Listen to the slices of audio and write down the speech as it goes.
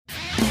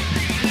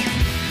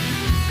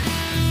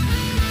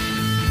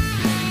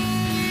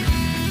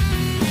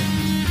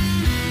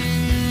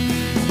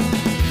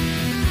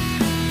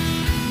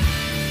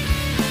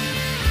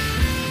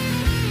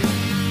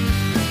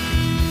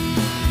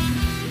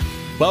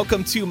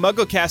Welcome to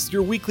MuggleCast,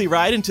 your weekly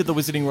ride into the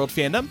Wizarding World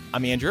fandom.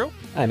 I'm Andrew.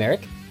 I'm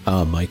Eric.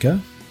 Micah.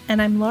 And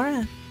I'm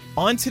Laura.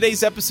 On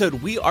today's episode,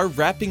 we are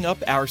wrapping up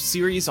our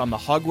series on the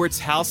Hogwarts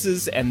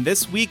houses, and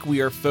this week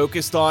we are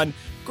focused on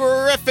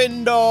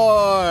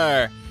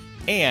Gryffindor!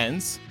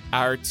 And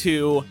our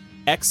two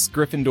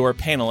ex-Gryffindor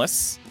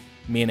panelists,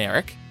 me and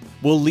Eric,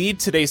 will lead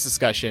today's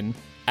discussion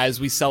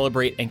as we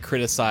celebrate and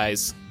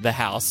criticize the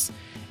house.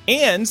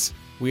 And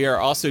we are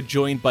also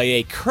joined by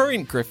a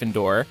current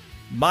Gryffindor,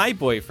 my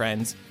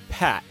boyfriend,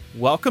 Pat.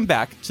 Welcome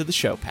back to the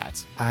show,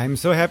 Pat. I'm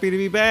so happy to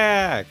be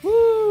back.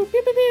 Woo!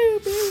 Pew, pew, pew,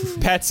 pew.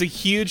 Pat's a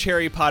huge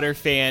Harry Potter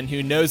fan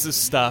who knows his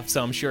stuff,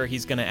 so I'm sure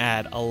he's going to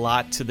add a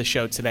lot to the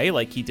show today,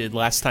 like he did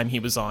last time he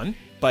was on.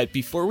 But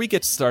before we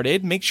get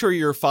started, make sure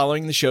you're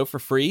following the show for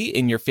free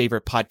in your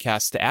favorite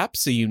podcast app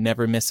so you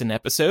never miss an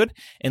episode,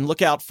 and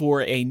look out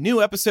for a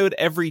new episode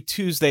every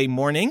Tuesday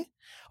morning.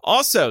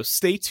 Also,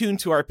 stay tuned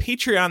to our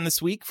Patreon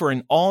this week for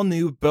an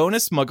all-new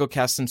bonus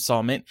MuggleCast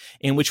installment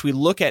in which we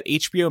look at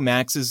HBO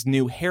Max's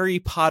new Harry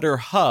Potter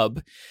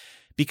hub,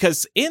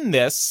 because in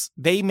this,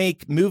 they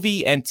make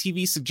movie and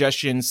TV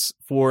suggestions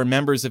for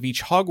members of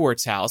each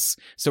Hogwarts house.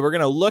 So we're going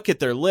to look at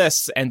their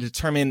lists and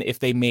determine if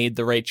they made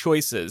the right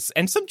choices.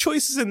 And some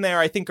choices in there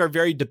I think are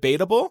very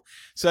debatable.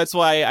 So that's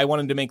why I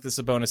wanted to make this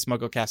a bonus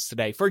MuggleCast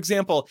today. For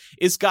example,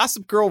 is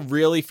Gossip Girl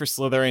really for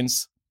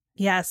Slytherins?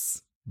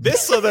 Yes.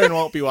 This Slytherin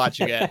won't be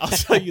watching it. I'll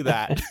tell you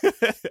that.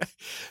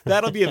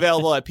 That'll be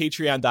available at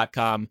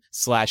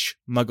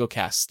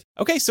patreon.com/MuggleCast.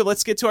 Okay, so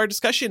let's get to our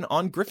discussion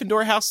on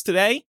Gryffindor House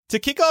today. To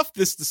kick off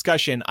this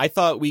discussion, I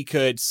thought we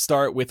could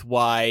start with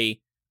why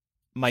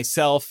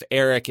myself,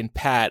 Eric, and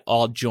Pat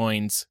all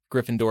joined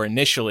Gryffindor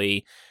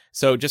initially.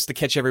 So just to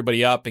catch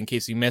everybody up in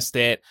case you missed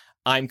it,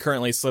 I'm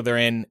currently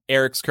Slytherin.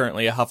 Eric's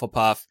currently a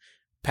Hufflepuff.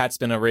 Pat's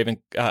been a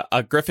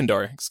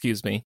Gryffindor,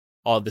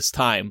 all this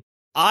time.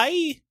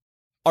 I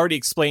already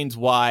explained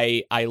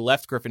why I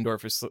left Gryffindor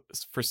for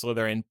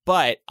Slytherin,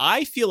 but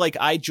I feel like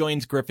I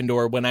joined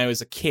Gryffindor when I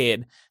was a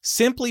kid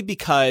simply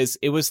because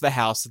it was the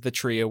house that the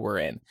trio were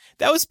in.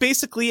 That was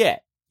basically it.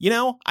 You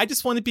know, I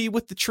just want to be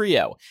with the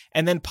trio.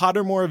 And then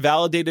Pottermore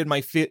validated my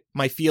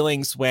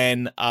feelings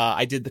when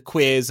I did the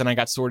quiz and I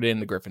got sorted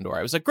into Gryffindor.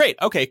 I was like, great,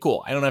 okay,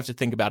 cool. I don't have to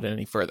think about it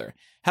any further.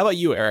 How about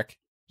you, Eric?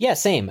 Yeah,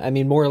 same. I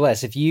mean, more or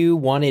less, if you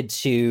wanted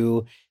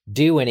to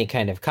do any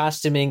kind of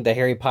costuming, the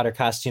Harry Potter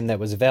costume that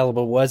was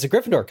available was a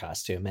Gryffindor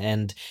costume.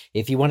 And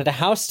if you wanted a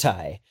house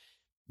tie,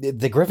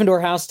 the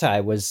Gryffindor house tie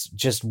was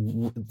just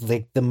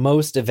like the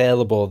most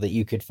available that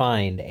you could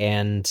find.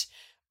 And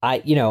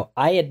I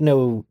had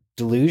no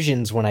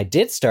delusions when I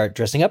did start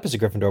dressing up as a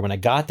Gryffindor. When I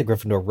got the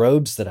Gryffindor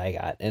robes that I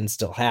got and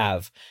still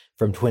have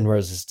from Twin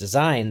Roses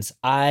Designs,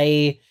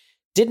 I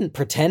didn't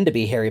pretend to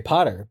be Harry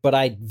Potter, but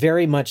I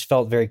very much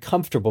felt very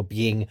comfortable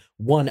being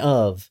one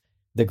of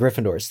the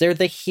Gryffindors. They're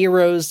the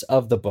heroes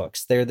of the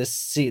books. They're the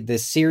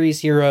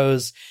series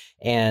heroes.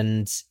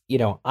 And,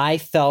 I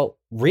felt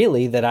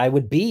really that I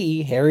would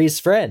be Harry's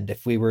friend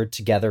if we were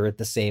together at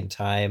the same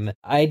time.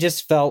 I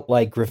just felt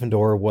like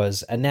Gryffindor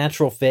was a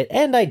natural fit,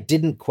 and I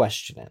didn't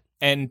question it.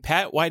 And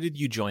Pat, why did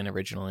you join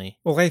originally?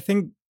 Well, I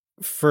think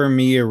for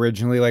me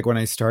originally, like when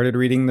I started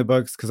reading the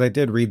books, because I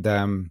did read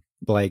them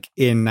like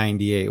in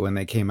 98 when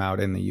they came out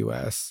in the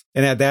US.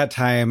 And at that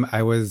time,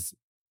 I was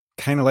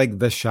kind of like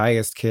the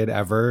shyest kid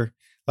ever.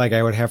 Like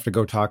I would have to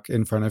go talk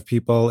in front of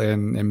people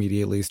and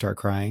immediately start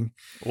crying.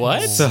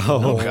 What?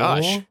 Oh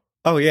gosh.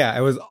 Oh yeah,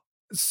 I was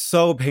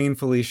so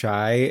painfully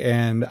shy,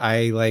 and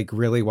I like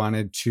really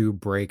wanted to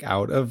break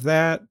out of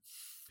that.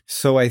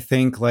 So I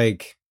think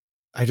like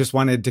I just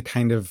wanted to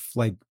kind of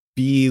like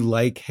be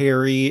like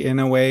Harry in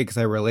a way, because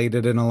I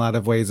related in a lot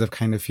of ways of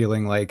kind of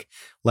feeling like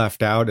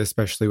left out,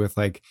 especially with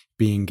like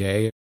being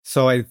gay.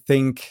 So I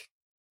think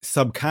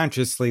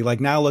subconsciously, like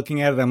now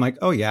looking at it, I'm like,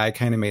 oh yeah, I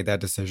kind of made that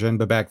decision.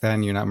 But back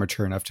then you're not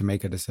mature enough to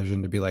make a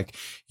decision to be like,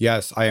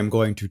 yes, I am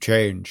going to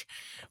change,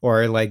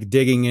 or like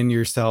digging in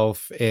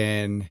yourself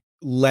and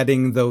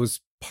letting those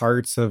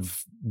parts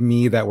of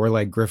me that were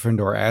like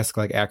Gryffindor-esque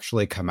like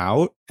actually come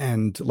out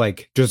and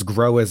like just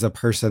grow as a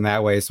person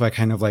that way. So I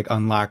kind of like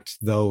unlocked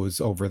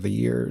those over the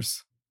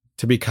years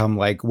to become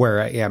like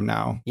where I am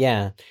now.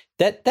 Yeah,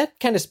 that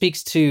kind of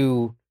speaks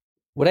to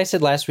what I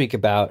said last week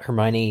about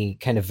Hermione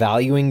kind of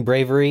valuing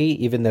bravery,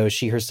 even though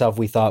she herself,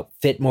 we thought,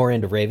 fit more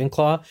into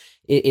Ravenclaw.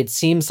 It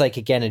seems like,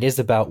 again, it is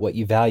about what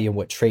you value and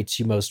what traits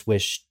you most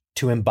wish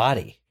to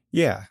embody.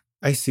 Yeah,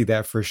 I see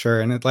that for sure.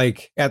 And it,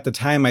 like at the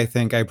time, I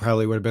think I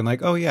probably would have been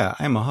like, oh yeah,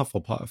 I'm a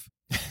Hufflepuff.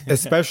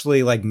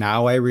 Especially like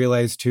now I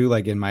realize too,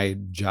 like in my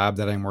job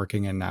that I'm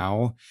working in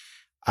now,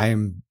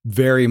 I'm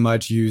very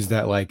much use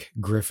that like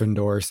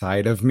Gryffindor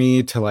side of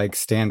me to like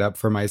stand up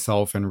for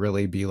myself and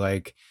really be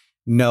like,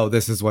 no,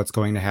 this is what's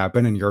going to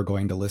happen, and you're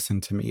going to listen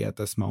to me at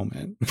this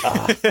moment.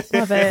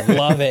 Love it.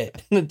 Love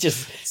it.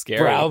 Just Scary.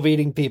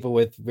 browbeating people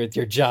with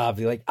your job.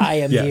 You're like, I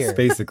am yes, here.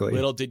 Basically.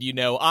 Little did you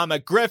know, I'm a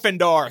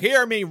Gryffindor.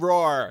 Hear me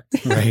roar.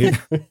 Right.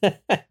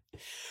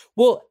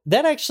 Well,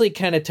 that actually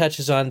kind of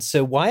touches on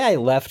why I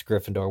left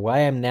Gryffindor,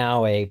 why I'm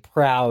now a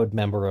proud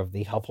member of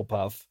the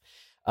Hufflepuff.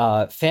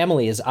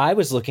 family is I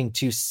was looking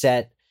to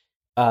set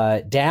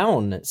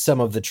down some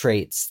of the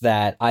traits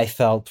that I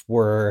felt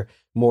were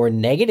more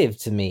negative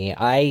to me.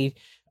 I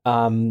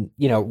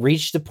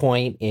reached a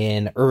point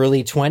in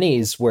early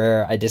 20s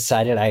where I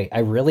decided I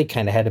really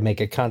kind of had to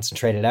make a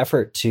concentrated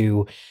effort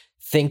to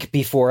think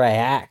before I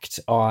act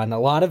on a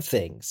lot of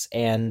things.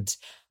 And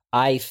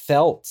I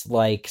felt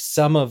like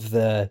some of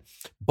the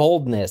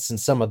boldness and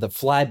some of the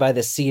fly by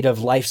the seat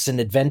of life's and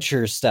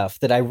adventure stuff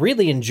that I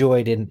really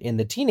enjoyed in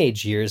the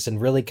teenage years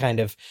and really kind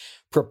of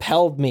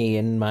propelled me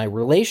in my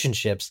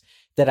relationships,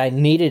 that I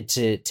needed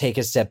to take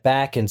a step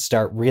back and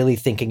start really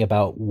thinking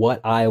about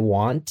what I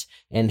want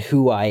and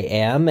who I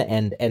am.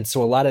 And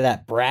so a lot of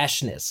that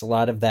brashness, a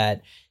lot of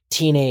that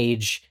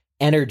teenage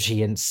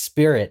energy and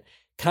spirit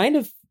kind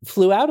of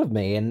flew out of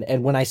me.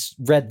 And when I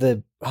read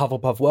the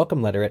Hufflepuff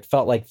welcome letter, it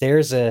felt like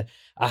there's a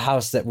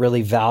house that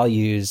really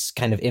values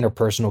kind of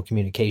interpersonal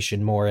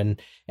communication more.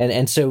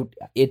 And so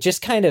it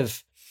just kind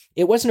of,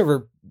 it wasn't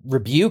a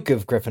rebuke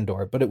of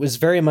Gryffindor, but it was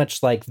very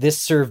much like this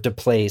served a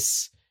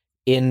place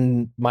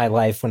in my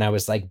life when I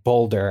was like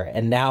bolder.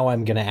 And now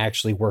I'm going to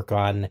actually work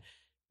on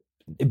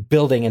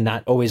building and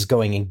not always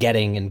going and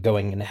getting and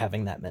going and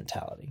having that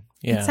mentality.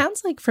 Yeah. It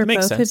sounds like for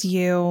both of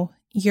you,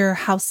 your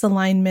house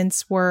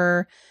alignments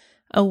were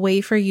a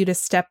way for you to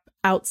step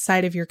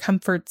outside of your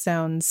comfort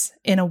zones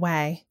in a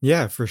way.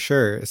 Yeah, for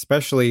sure.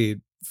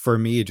 Especially for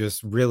me,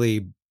 just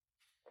really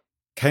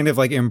kind of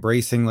like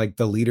embracing like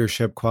the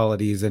leadership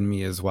qualities in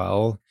me as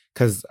well.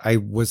 Because I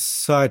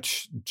was I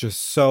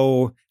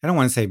don't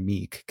want to say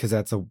meek, because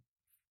I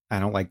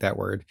don't like that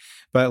word,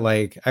 but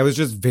like I was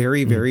just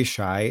very, very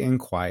shy and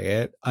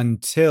quiet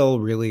until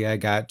really I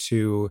got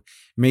to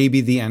maybe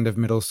the end of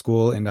middle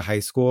school into high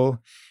school.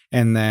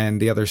 And then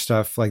the other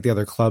stuff, like the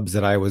other clubs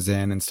that I was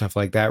in and stuff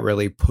like that,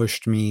 really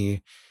pushed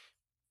me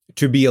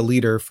to be a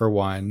leader for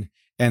one.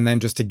 And then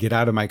just to get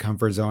out of my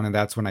comfort zone. And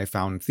that's when I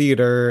found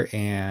theater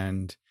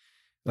and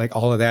like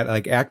all of that,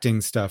 like acting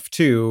stuff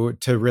too,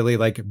 to really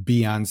like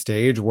be on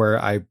stage, where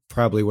I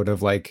probably would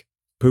have like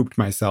pooped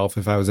myself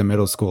if I was in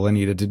middle school and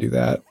needed to do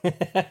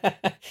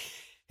that.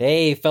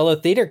 Hey, fellow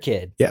theater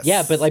kid. Yes.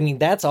 Yeah, but I mean,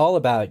 that's all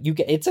about you.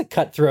 It's a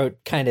cutthroat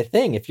kind of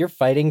thing. If you're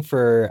fighting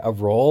for a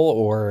role,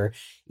 or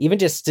even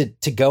just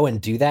to go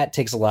and do that,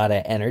 takes a lot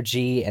of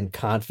energy and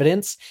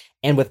confidence.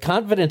 And with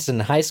confidence in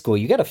high school,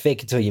 you got to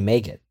fake it till you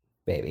make it,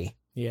 baby.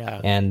 Yeah.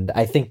 And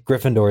I think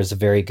Gryffindor is a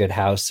very good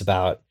house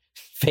about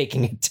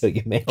faking it till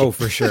you make it. Oh,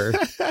 for sure.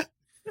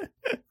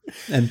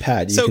 And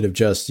Pat, you could have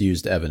just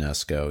used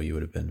Evanesco. You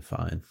would have been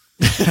fine.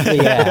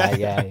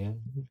 Yeah.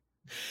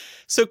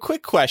 So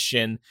quick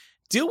question.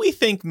 Do we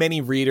think many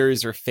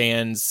readers or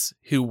fans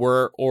who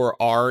were or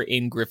are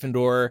in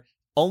Gryffindor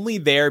only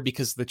there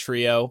because of the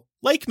trio,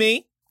 like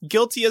me,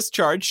 guilty as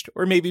charged,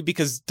 or maybe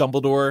because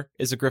Dumbledore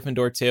is a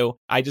Gryffindor too?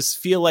 I just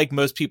feel like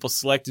most people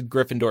selected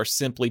Gryffindor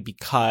simply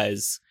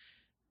because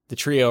the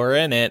trio are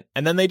in it,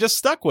 and then they just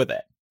stuck with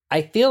it.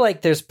 I feel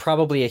like there's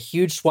probably a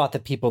huge swath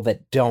of people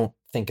that don't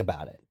think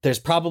about it. There's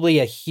probably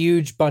a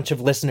huge bunch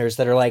of listeners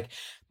that are like,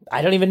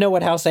 I don't even know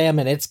what house I am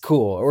and it's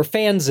cool. Or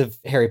fans of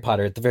Harry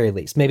Potter at the very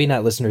least. Maybe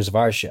not listeners of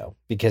our show,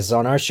 because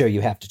on our show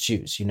you have to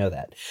choose. You know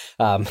that.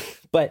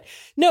 But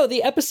no,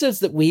 the episodes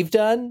that we've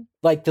done,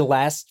 like the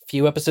last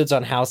few episodes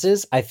on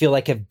houses, I feel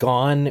like have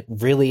gone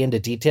really into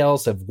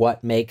details of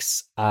what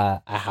makes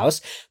a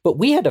house. But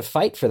we had to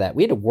fight for that.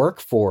 We had to work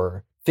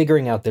for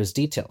figuring out those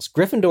details.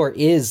 Gryffindor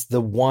is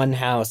the one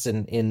house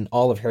in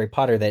all of Harry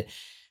Potter that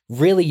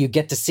really you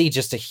get to see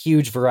just a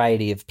huge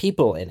variety of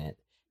people in it.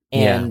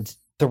 And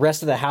the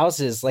rest of the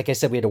houses, like I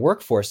said, we had to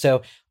work for.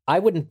 So I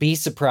wouldn't be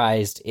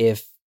surprised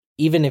if,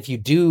 even if you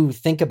do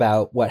think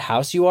about what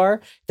house you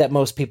are, that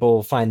most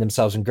people find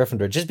themselves in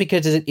Gryffindor, just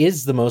because it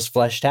is the most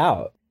fleshed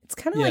out. It's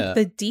kind of like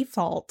the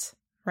default,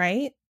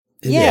 right?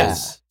 It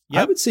is.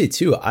 Yep. I would say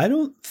too, I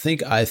don't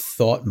think I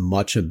thought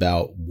much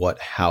about what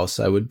house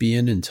I would be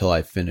in until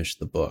I finished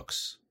the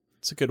books.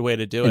 It's a good way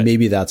to do and it.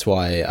 Maybe that's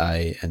why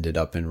I ended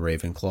up in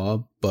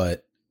Ravenclaw.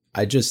 But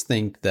I just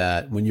think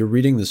that when you're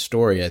reading the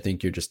story, I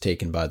think you're just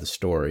taken by the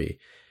story.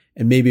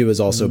 And maybe it was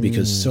also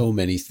because so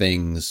many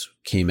things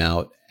came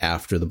out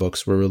after the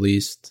books were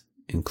released,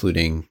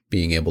 including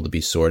being able to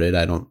be sorted.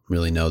 I don't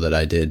really know that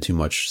I did too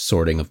much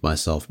sorting of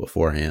myself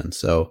beforehand.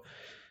 So,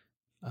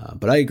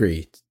 but I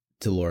agree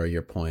to Laura,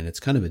 your point. It's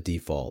kind of a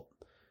default.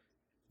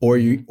 Or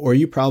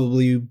you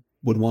probably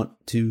would want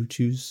to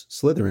choose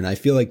Slytherin. I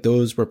feel like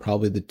those were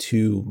probably the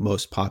two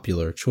most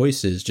popular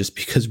choices, just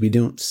because we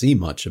don't see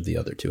much of the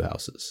other two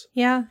houses.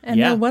 Yeah.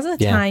 And there was a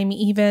time,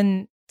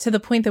 even to the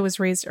point that was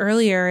raised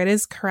earlier, it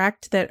is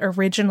correct that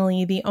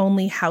originally the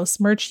only house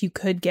merch you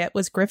could get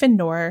was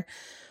Gryffindor.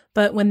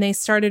 But when they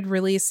started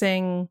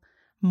releasing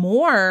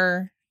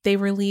more, they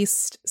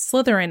released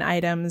Slytherin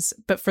items.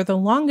 But for the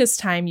longest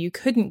time, you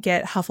couldn't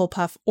get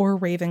Hufflepuff or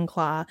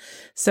Ravenclaw.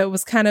 So it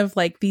was kind of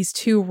like these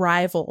two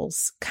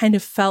rivals kind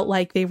of felt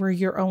like they were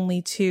your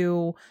only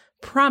two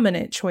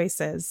prominent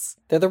choices.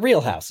 They're the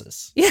real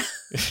houses. Yeah.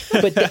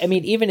 But I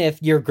mean, even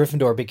if you're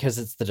Gryffindor because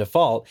it's the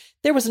default,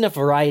 there was enough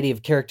variety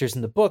of characters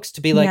in the books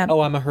to be like,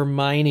 oh, I'm a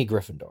Hermione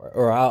Gryffindor,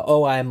 or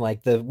oh, I'm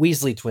like the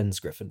Weasley twins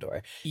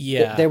Gryffindor.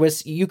 Yeah.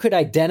 You could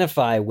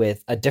identify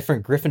with a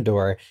different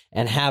Gryffindor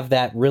and have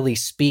that really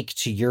speak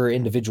to your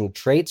individual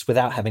traits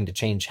without having to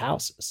change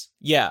houses.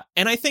 Yeah.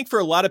 And I think for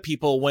a lot of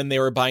people, when they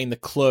were buying the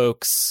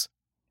cloaks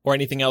or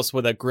anything else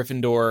with a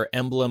Gryffindor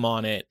emblem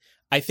on it,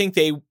 I think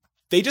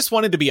they just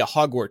wanted to be a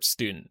Hogwarts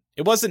student.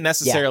 It wasn't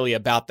necessarily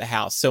about the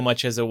house so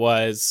much as it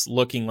was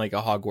looking like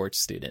a Hogwarts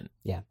student.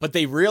 Yeah. But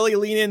they really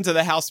lean into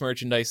the house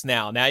merchandise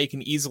now. Now you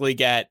can easily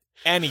get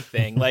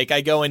anything. Like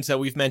I go into,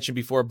 we've mentioned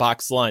before,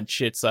 Box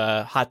Lunch. It's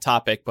a Hot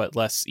Topic, but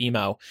less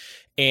emo.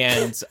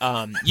 And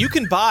you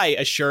can buy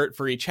a shirt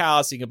for each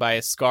house. You can buy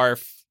a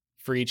scarf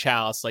for each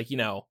house. Like,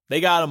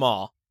 they got them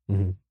all.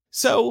 Mm-hmm.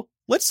 So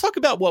let's talk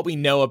about what we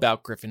know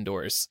about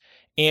Gryffindors.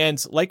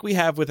 And like we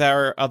have with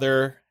our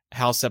other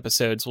house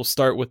episodes, we'll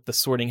start with the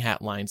Sorting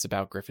Hat lines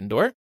about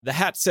Gryffindor. The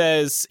hat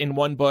says in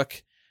one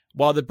book,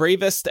 while the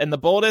bravest and the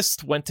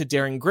boldest went to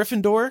daring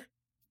Gryffindor.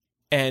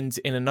 And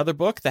in another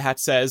book, the hat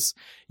says,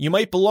 you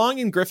might belong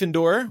in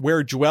Gryffindor,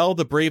 where dwell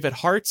the brave at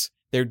heart.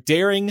 Their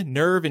daring,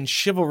 nerve, and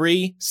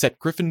chivalry set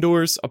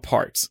Gryffindors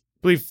apart. I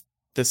believe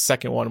the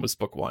second one was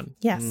book 1.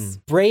 Yes.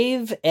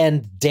 Brave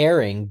and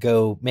daring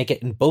make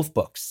it in both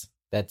books.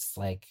 That's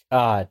like,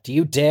 do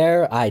you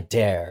dare? I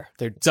dare.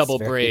 They're double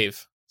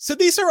brave. So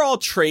these are all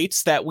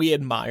traits that we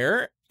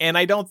admire, and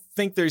I don't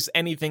think there's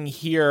anything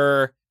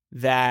here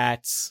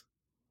that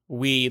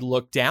we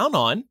look down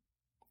on.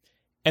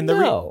 And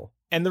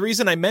the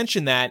reason I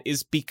mention that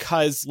is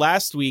because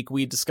last week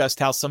we discussed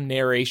how some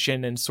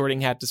narration and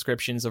Sorting Hat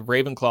descriptions of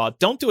Ravenclaw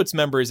don't do its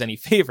members any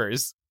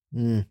favors.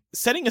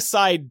 Setting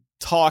aside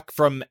talk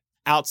from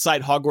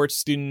outside Hogwarts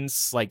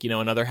students, like, in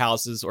other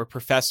houses or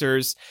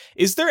professors,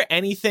 is there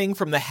anything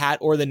from the hat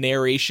or the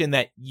narration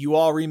that you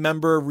all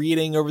remember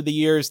reading over the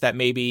years that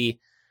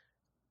maybe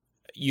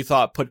you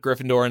thought put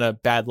Gryffindor in a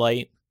bad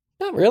light?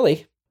 Not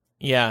really.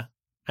 Yeah,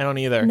 I don't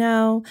either.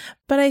 No,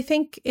 but I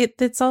think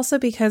it's also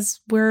because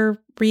we're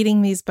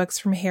reading these books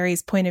from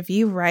Harry's point of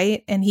view,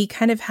 right? And he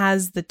kind of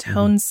has the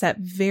tone set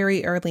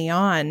very early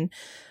on.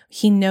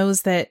 He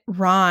knows that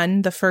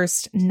Ron, the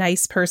first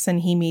nice person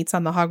he meets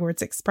on the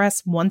Hogwarts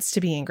Express, wants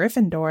to be in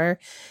Gryffindor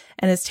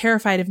and is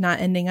terrified of not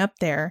ending up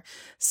there.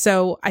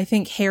 So I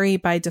think Harry,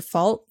 by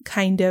default,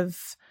 kind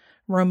of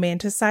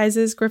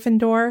romanticizes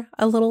Gryffindor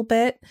a little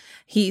bit.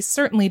 He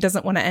certainly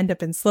doesn't want to end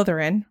up in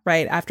Slytherin,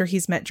 right? After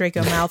he's met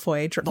Draco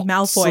Malfoy.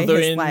 Malfoy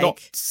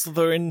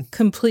has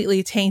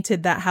completely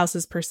tainted that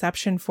house's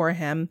perception for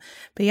him.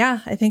 But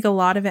yeah, I think a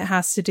lot of it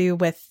has to do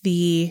with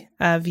the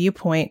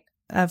viewpoint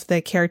of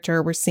the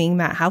character we're seeing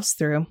that house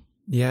through.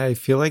 Yeah, I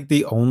feel like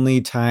the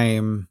only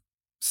time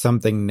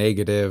something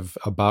negative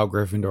about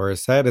Gryffindor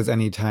is said is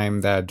any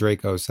time that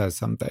Draco says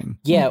something.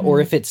 Yeah,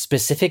 or if it's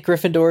specific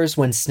Gryffindors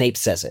when Snape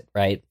says it,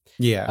 right?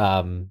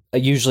 Yeah.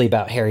 Usually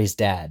about Harry's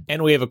dad.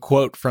 And we have a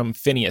quote from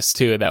Phineas,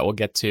 too, that we'll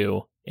get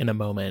to in a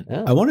moment.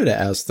 Oh. I wanted to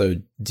ask, though,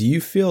 do you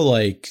feel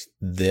like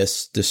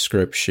this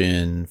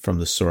description from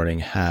the Sorting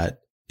Hat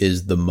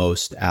is the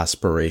most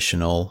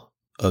aspirational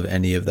of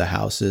any of the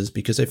houses?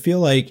 Because I feel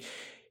like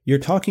you're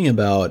talking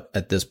about,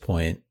 at this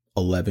point,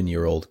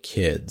 11-year-old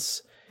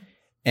kids.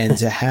 And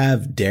to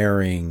have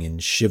daring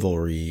and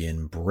chivalry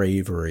and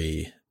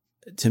bravery,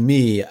 to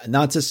me,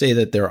 not to say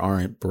that there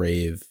aren't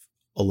brave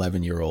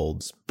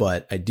 11-year-olds,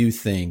 but I do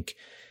think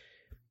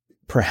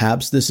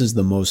perhaps this is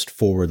the most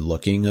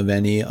forward-looking of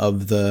any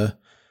of the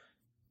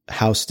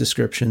house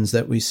descriptions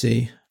that we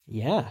see.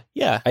 Yeah.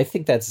 Yeah. I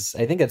think that's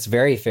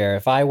very fair.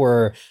 If I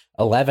were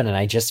 11 and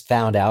I just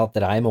found out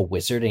that I'm a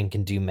wizard and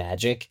can do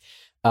magic,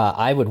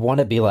 I would want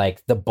to be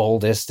like the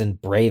boldest and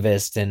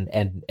bravest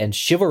and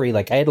chivalry.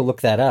 Like I had to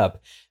look that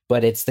up,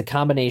 but it's the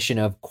combination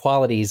of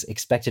qualities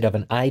expected of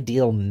an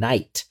ideal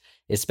knight,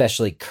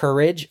 especially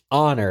courage,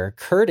 honor,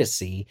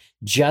 courtesy,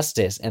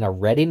 justice, and a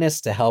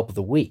readiness to help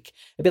the weak.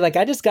 I'd be like,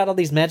 I just got all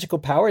these magical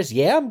powers.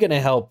 Yeah, I'm going to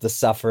help the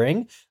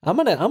suffering. I'm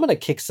going to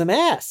kick some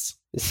ass.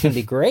 This is going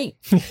to be great.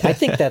 I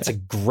think that's a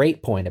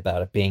great point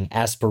about it being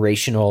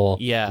aspirational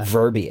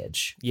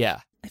verbiage. Yeah.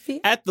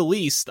 At the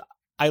least,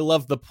 I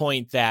love the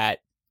point that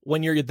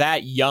when you're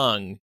that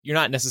young, you're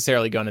not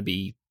necessarily going to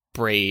be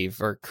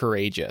brave or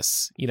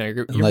courageous.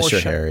 You're unless more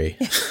you're Harry.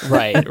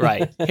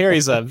 Right.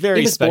 Harry's a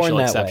very special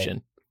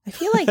exception. I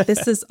feel like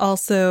this is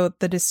also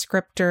the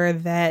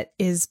descriptor that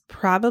is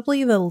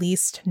probably the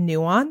least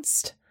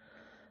nuanced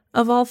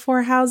of all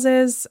 4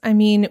 houses. I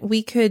mean,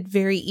 we could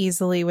very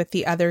easily, with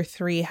the other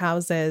 3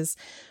 houses,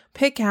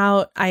 pick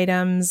out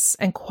items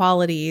and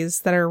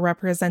qualities that are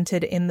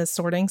represented in the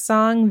sorting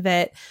song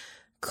that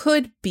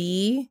could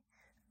be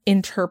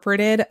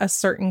interpreted a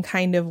certain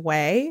kind of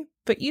way,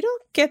 but you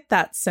don't get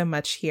that so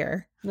much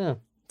here. No.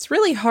 It's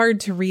really hard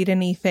to read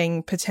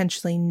anything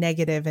potentially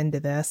negative into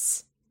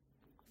this,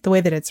 the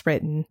way that it's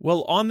written.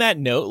 Well, on that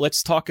note,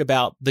 let's talk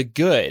about the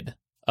good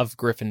of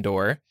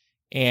Gryffindor.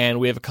 And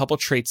we have a couple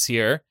traits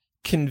here.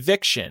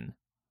 Conviction.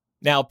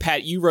 Now,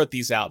 Pat, you wrote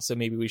these out, so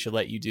maybe we should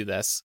let you do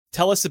this.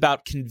 Tell us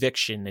about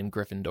conviction in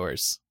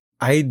Gryffindors.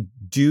 I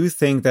do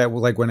think that,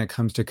 like, when it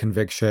comes to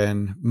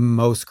conviction,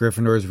 most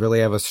Gryffindors really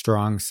have a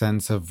strong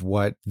sense of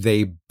what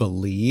they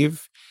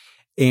believe,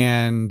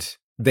 and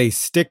they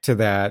stick to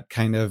that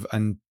kind of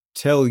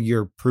until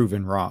you're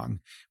proven wrong,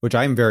 which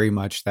I'm very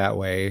much that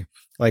way.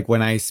 Like,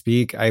 when I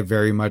speak, I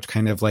very much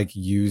kind of like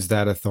use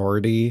that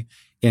authority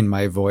in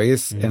my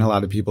voice, and a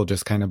lot of people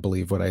just kind of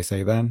believe what I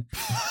say then.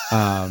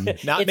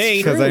 Not me,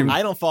 because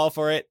I don't fall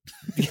for it.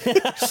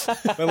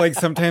 But like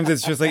sometimes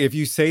it's just like if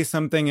you say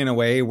something in a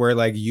way where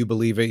like you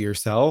believe it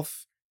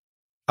yourself,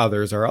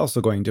 others are also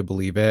going to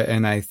believe it.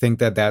 And I think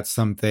that that's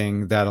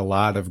something that a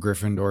lot of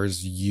Gryffindors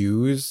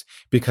use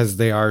because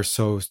they are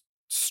so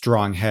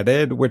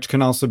strong-headed, which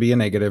can also be a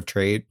negative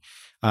trait,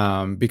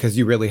 because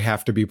you really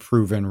have to be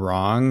proven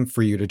wrong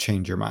for you to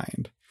change your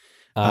mind,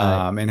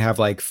 and have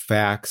like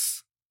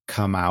facts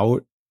come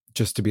out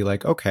just to be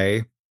like,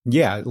 okay,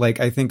 yeah.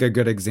 Like, I think a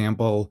good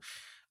example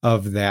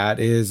of that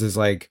is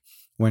like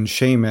when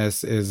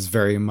Seamus is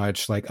very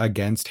much like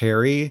against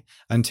Harry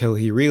until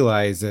he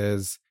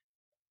realizes,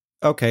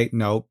 okay,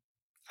 nope,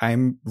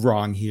 I'm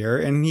wrong here.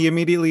 And he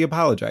immediately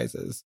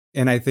apologizes.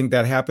 And I think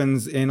that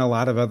happens in a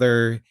lot of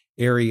other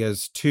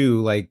areas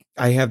too. Like,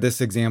 I have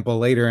this example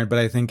later, but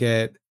I think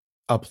it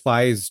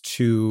applies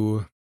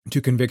to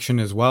conviction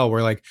as well,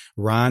 where like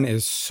Ron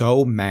is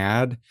so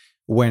mad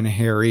when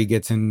Harry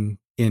gets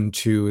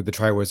into the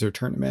Triwizard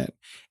Tournament,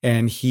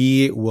 and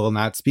he will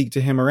not speak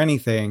to him or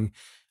anything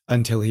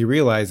until he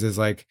realizes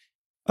like,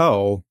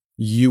 oh,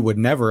 you would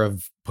never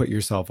have put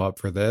yourself up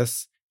for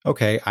this.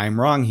 Okay, I'm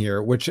wrong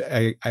here, which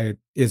I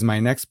is my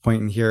next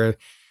point in here,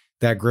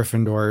 that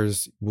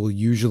Gryffindors will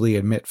usually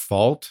admit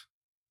fault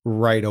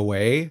right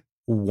away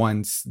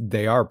once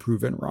they are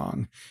proven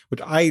wrong,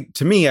 which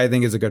to me, I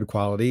think is a good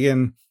quality.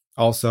 And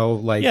also,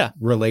 like,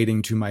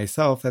 relating to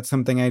myself, that's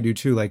something I do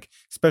too. Like,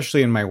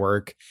 especially in my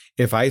work,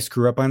 if I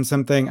screw up on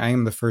something, I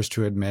am the first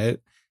to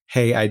admit,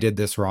 hey, I did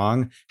this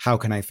wrong. How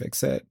can I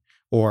fix it?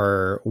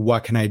 Or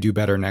what can I do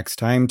better next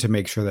time to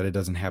make sure that it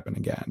doesn't happen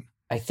again?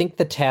 I think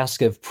the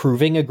task of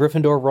proving a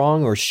Gryffindor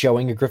wrong or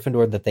showing a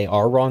Gryffindor that they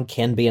are wrong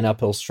can be an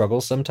uphill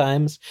struggle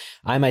sometimes.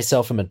 I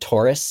myself am a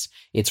Taurus.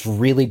 It's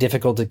really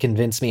difficult to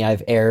convince me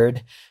I've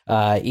erred,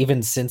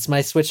 even since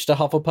my switch to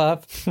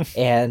Hufflepuff.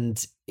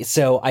 And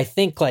so I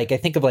think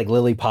of like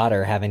Lily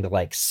Potter having to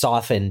like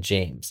soften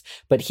James,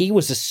 but he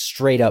was a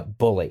straight up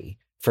bully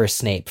for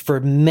Snape for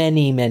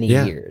many, many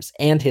years,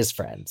 and his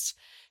friends,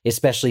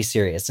 especially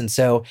Sirius. And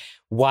so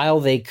while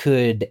they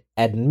could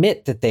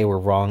admit that they were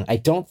wrong, I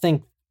don't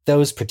think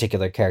those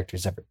particular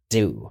characters ever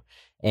do.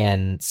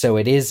 And so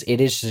it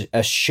is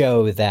a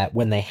show that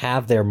when they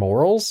have their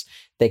morals,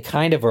 they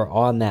kind of are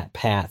on that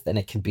path, and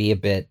it can be a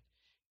bit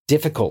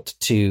difficult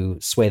to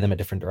sway them a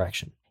different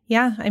direction.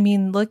 Yeah, I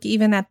mean, look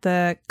even at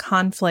the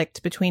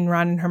conflict between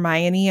Ron and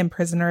Hermione in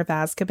Prisoner of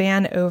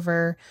Azkaban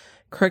over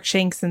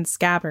Crookshanks and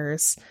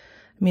Scabbers.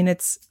 I mean,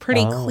 it's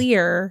pretty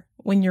clear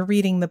when you're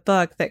reading the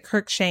book that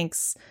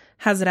Crookshanks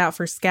has it out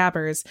for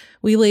Scabbers.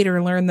 We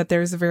later learn that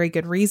there's a very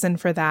good reason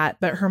for that,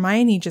 but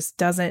Hermione just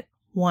doesn't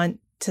want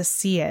to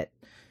see it.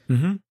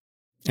 Mm-hmm.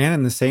 And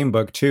in the same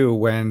book, too,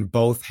 when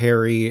both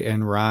Harry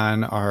and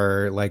Ron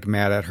are like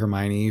mad at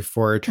Hermione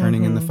for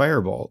turning in the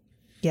firebolt.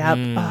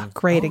 Yep.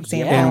 Great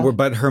example. And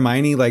but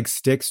Hermione like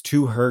sticks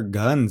to her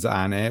guns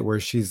on it, where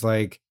she's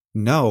like,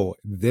 no,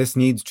 this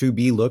needs to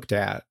be looked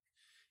at.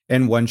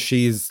 And once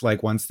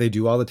they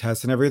do all the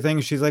tests and everything,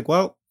 she's like,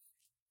 well,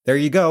 there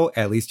you go.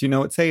 At least you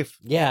know it's safe.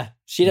 Yeah.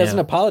 She doesn't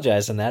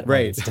apologize in that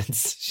right.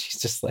 instance.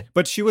 She's just like,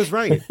 but she was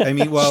right. I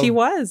mean, well, she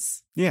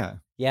was. Yeah.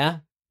 Yeah.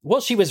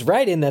 Well, she was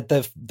right in that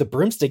the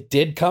broomstick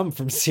did come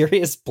from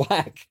Sirius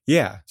Black.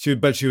 Yeah.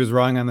 But she was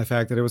wrong on the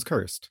fact that it was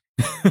cursed.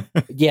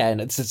 Yeah. And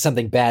it's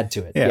something bad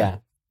to it. Yeah.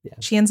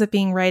 She ends up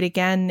being right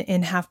again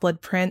in Half-Blood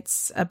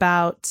Prince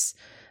about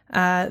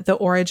the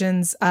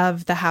origins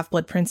of the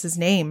Half-Blood Prince's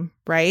name,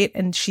 right?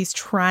 And she's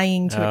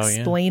trying to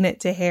explain it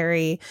to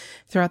Harry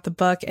throughout the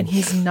book, and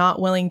he's not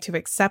willing to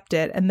accept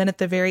it. And then at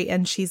the very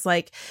end, she's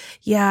like,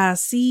 yeah,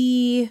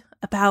 see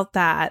about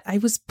that. I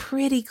was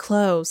pretty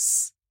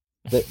close.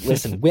 But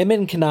listen,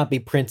 women cannot be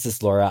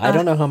princess, Laura. I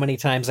don't know how many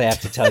times I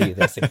have to tell you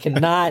this. It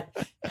cannot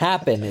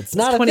happen. It's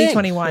not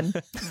 2021.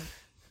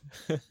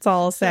 That's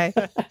all I'll say.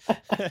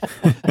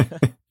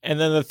 And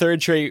then the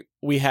third trait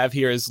we have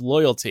here is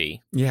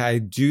loyalty. Yeah, I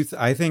do.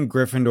 I think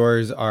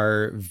Gryffindors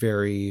are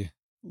very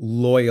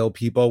loyal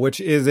people, which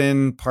is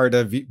in part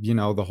of,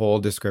 the whole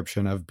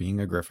description of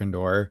being a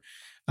Gryffindor.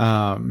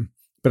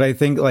 But I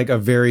think like a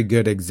very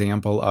good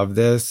example of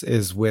this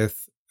is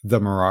with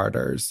the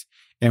Marauders.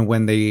 And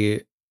when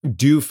they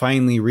do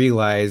finally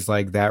realize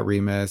like that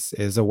Remus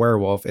is a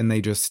werewolf, and they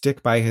just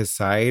stick by his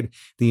side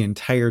the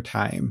entire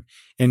time.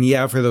 And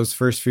yeah, for those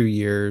first few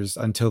years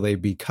until they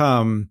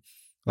become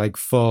like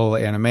full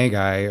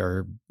animagi,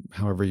 or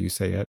however you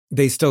say it,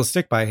 they still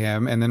stick by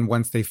him. And then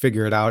once they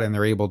figure it out and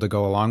they're able to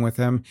go along with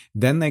him,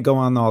 then they go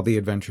on all the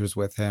adventures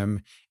with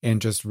him and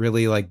just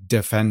really like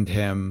defend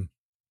him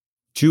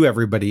to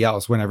everybody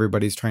else when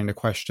everybody's trying to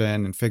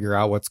question and figure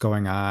out what's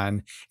going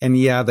on. And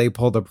yeah, they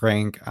pulled a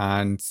prank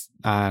on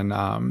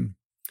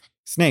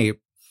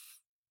Snape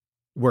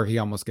where he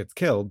almost gets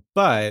killed,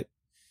 but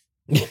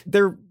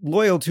they're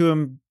loyal to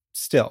him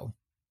still,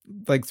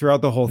 like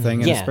throughout the whole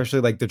thing. And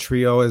especially like the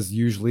trio is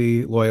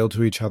usually loyal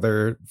to each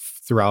other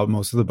throughout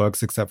most of the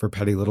books, except for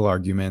petty little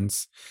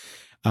arguments.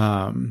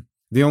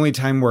 The only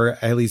time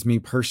where, at least me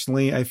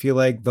personally, I feel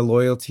like the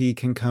loyalty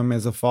can come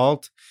as a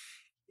fault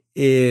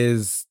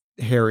is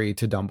Harry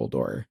to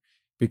Dumbledore,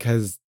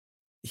 because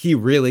he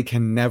really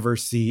can never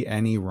see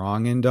any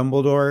wrong in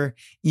Dumbledore.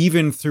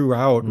 Even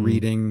throughout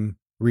reading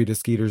Rita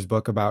Skeeter's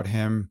book about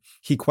him,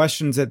 he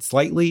questions it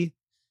slightly,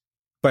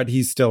 but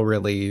he still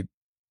really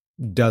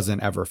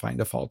doesn't ever find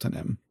a fault in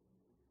him.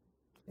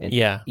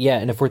 Yeah.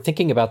 And if we're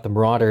thinking about the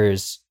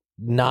Marauders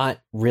not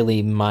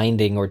really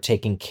minding or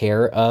taking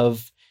care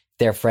of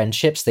their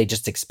friendships, they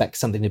just expect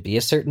something to be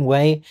a certain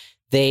way.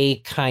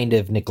 They kind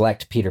of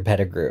neglect Peter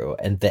Pettigrew,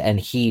 and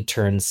he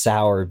turns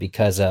sour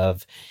because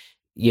of,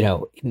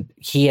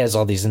 he has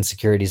all these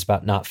insecurities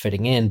about not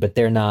fitting in, but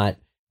they're not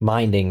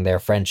minding their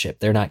friendship.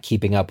 They're not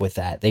keeping up with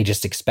that. They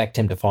just expect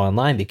him to fall in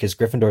line because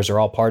Gryffindors are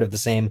all part of the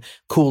same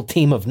cool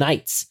team of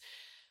knights.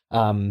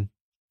 And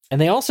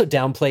they also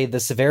downplay the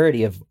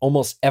severity of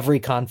almost every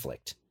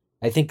conflict.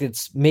 I think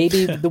it's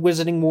maybe the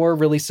Wizarding War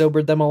really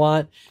sobered them a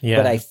lot. Yeah.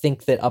 But I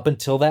think that up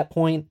until that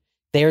point,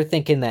 they're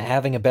thinking that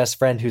having a best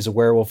friend who's a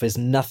werewolf is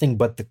nothing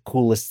but the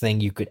coolest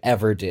thing you could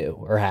ever do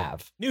or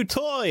have. New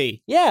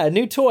toy. Yeah,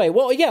 new toy.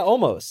 Well, yeah,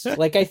 almost.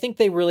 Like, I think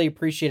they really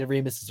appreciated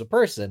Remus as a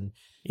person.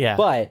 Yeah.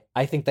 But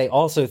I think they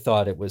also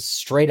thought it was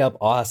straight up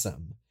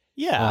awesome.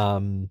 Yeah.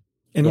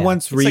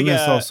 Once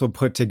Remus also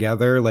put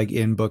together, like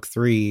in book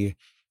 3,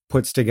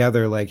 puts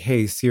together like,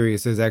 hey,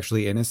 Sirius is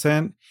actually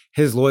innocent,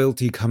 his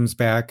loyalty comes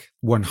back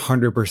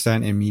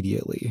 100%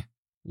 immediately.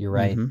 You're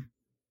right. Mm-hmm.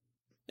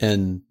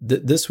 And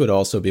this would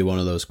also be one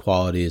of those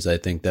qualities, I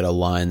think, that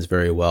aligns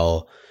very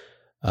well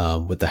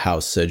with the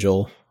house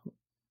sigil.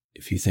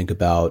 If you think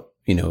about,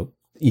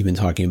 even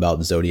talking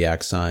about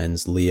zodiac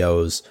signs,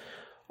 Leos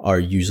are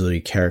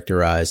usually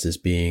characterized as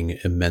being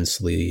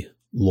immensely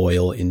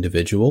loyal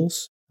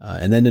individuals.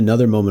 And then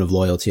another moment of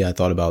loyalty I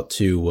thought about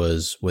too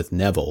was with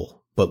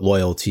Neville, but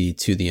loyalty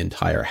to the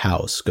entire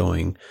house,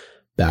 going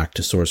back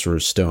to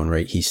Sorcerer's Stone,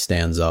 right? He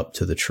stands up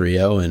to the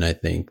trio, and I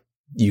think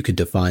you could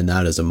define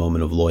that as a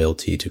moment of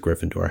loyalty to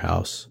Gryffindor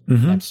House.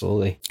 Mm-hmm.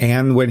 Absolutely.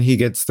 And when he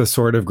gets the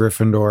Sword of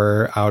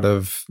Gryffindor out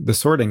of the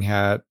Sorting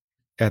Hat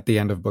at the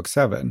end of book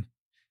 7,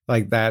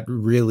 like that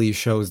really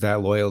shows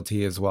that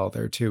loyalty as well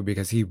there too,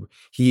 because he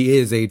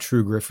is a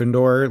true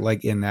Gryffindor,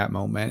 like in that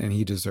moment, and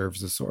he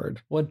deserves the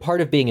sword. Well,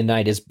 part of being a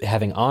knight is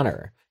having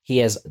honor. He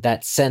has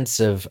that sense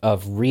of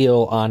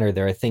real honor.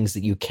 There are things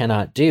that you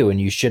cannot do, and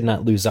you should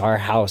not lose our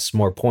house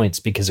more points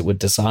because it would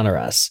dishonor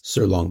us.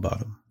 Sir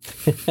Longbottom.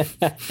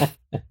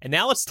 And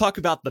now let's talk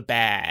about the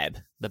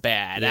bad. The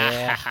bad.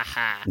 Yeah.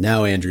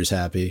 Now Andrew's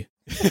happy.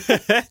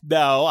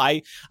 No,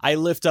 I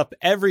lift up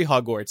every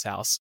Hogwarts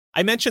house.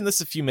 I mentioned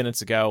this a few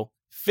minutes ago.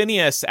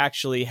 Phineas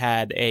actually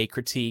had a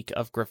critique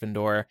of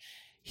Gryffindor.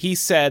 He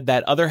said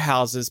that other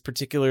houses,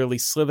 particularly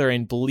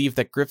Slytherin, believe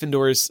that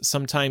Gryffindors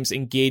sometimes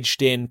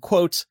engaged in,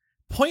 quote,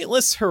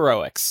 pointless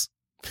heroics.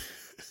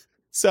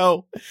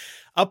 So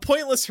a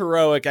pointless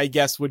heroic, I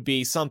guess, would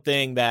be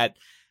something that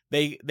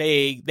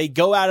they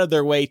go out of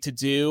their way to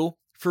do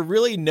for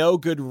really no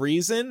good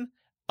reason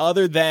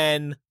other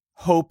than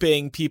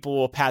hoping people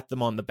will pat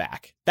them on the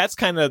back. That's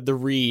kind of the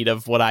read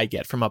of what I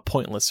get from a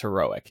pointless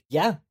heroic.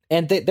 Yeah.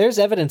 And there's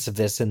evidence of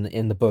this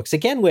in the books,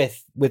 again,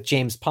 with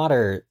James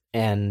Potter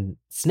and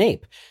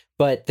Snape.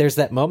 But there's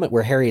that moment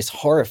where Harry is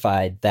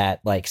horrified that,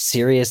 like,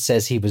 Sirius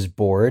says he was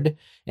bored.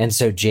 And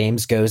so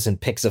James goes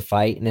and picks a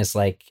fight and is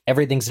like,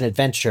 everything's an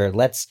adventure.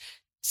 Let's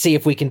see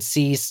if we can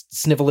see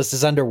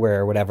Snivelus's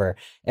underwear or whatever.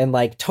 And,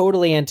 like,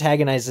 totally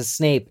antagonizes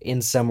Snape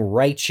in some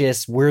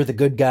righteous, we're the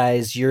good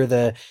guys, you're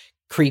the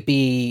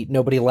creepy,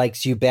 nobody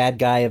likes you, bad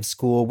guy of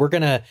school. We're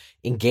going to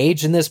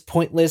engage in this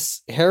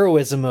pointless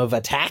heroism of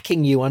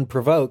attacking you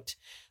unprovoked.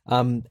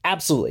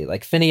 Absolutely.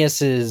 Like,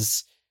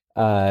 Phineas's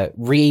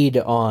read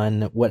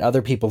on what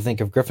other people think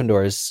of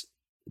Gryffindors,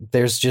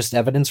 there's just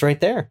evidence right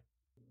there.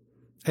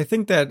 I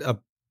think that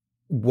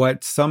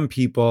what some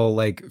people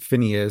like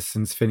Phineas,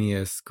 since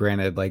Phineas,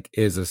 granted, like,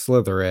 is a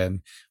Slytherin,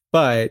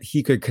 but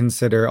he could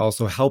consider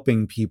also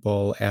helping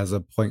people as a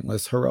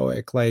pointless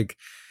heroic. Like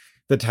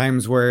the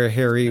times where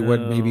Harry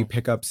would maybe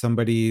pick up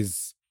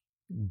somebody's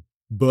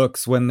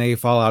books when they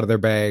fall out of their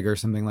bag or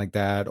something like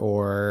that,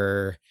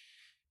 or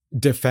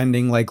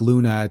defending like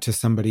Luna to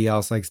somebody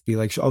else, like be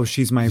like, oh,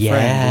 she's my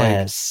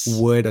friend. Like,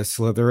 would a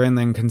Slytherin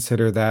then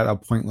consider that a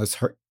pointless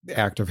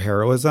act of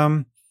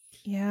heroism?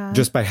 Yeah.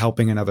 Just by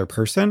helping another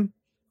person?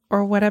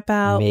 Or what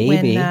about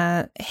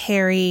when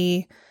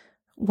Harry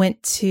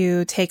went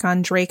to take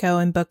on Draco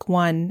in book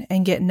 1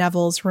 and get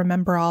Neville's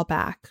Remember All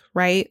back,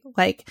 right?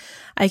 Like,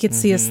 I could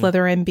see a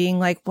Slytherin being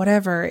like,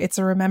 whatever, it's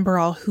a Remember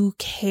All. Who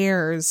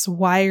cares?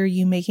 Why are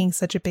you making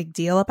such a big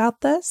deal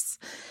about this?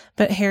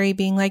 But Harry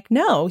being like,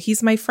 no,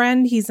 he's my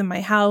friend. He's in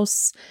my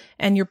house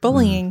and you're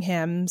bullying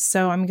him.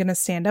 So I'm going to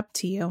stand up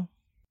to you.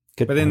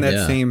 Good but point. In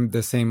that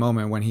the same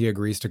moment when he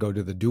agrees to go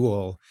to the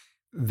duel,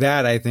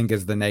 that I think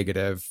is the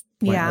negative,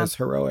 pointless,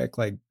 heroic.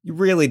 Like, you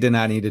really did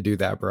not need to do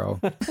that, bro.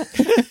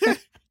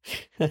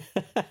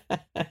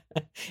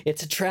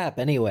 It's a trap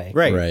anyway.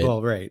 Right.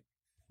 Well, right.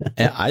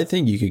 And I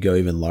think you could go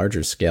even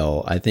larger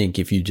scale. I think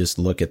if you just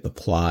look at the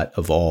plot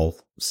of all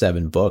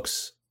 7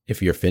 books,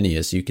 if you're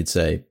Phineas, you could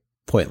say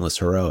pointless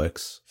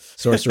heroics.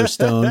 Sorcerer's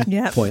Stone,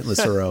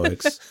 pointless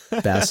heroics.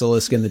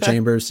 Basilisk in the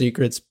Chamber of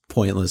Secrets,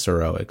 pointless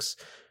heroics.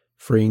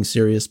 Freeing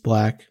Sirius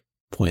Black,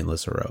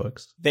 pointless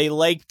heroics. They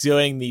like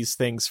doing these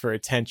things for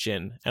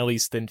attention, at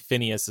least in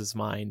Phineas's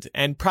mind.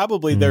 And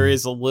probably there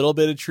is a little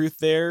bit of truth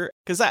there,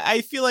 because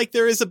I feel like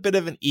there is a bit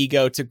of an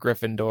ego to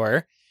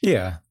Gryffindor.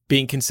 Yeah.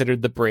 Being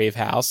considered the brave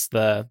house,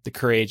 the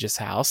courageous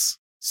house.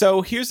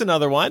 So here's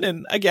another one.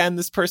 And again,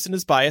 this person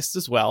is biased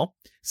as well.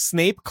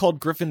 Snape called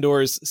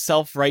Gryffindors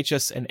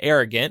self-righteous and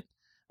arrogant.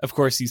 Of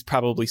course, he's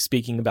probably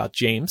speaking about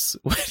James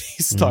when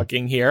he's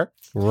talking here.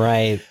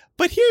 Right.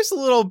 But here's a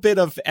little bit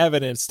of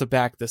evidence to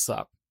back this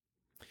up.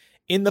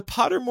 In the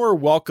Pottermore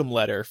welcome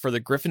letter for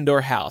the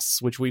Gryffindor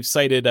house, which we've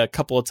cited a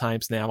couple of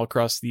times now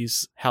across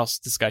these house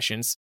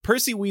discussions,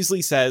 Percy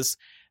Weasley says,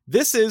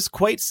 "This is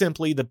quite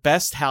simply the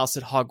best house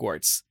at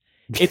Hogwarts.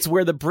 It's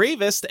where the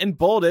bravest and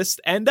boldest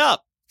end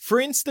up. For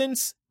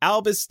instance,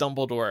 Albus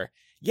Dumbledore.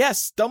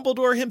 Yes,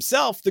 Dumbledore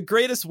himself, the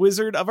greatest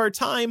wizard of our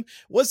time,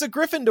 was a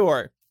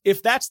Gryffindor.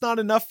 If that's not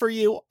enough for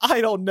you, I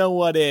don't know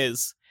what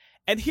is."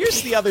 And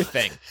here's the other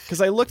thing,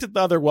 because I looked at the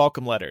other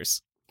welcome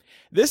letters.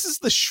 This is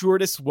the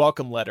shortest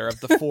welcome letter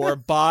of the 4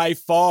 by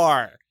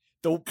far.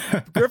 The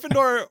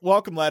Gryffindor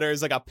welcome letter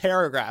is like a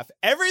paragraph.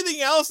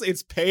 Everything else,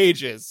 it's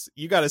pages.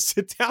 You got to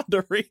sit down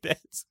to read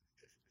it.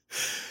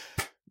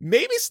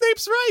 Maybe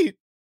Snape's right.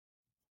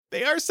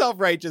 They are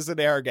self-righteous and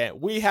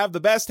arrogant. We have the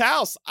best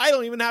house. I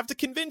don't even have to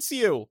convince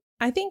you.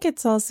 I think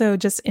it's also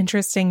just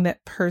interesting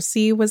that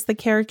Percy was the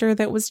character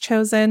that was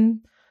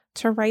chosen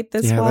to write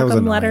this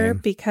welcome letter,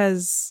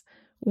 because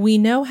we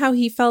know how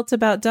he felt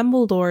about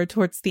Dumbledore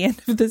towards the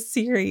end of the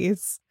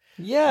series.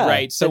 Yeah.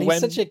 Right. So he's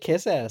such a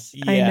kiss ass.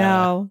 Yeah. I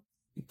know.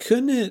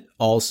 Couldn't it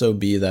also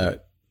be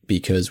that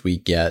because we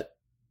get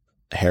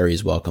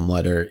Harry's welcome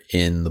letter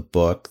in the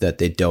book that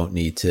they don't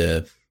need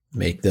to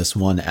make this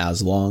one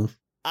as long?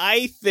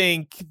 I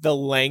think the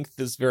length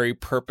is very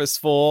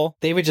purposeful.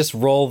 They would just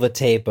roll the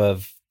tape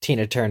of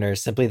Tina Turner,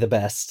 Simply the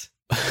Best.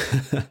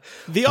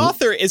 The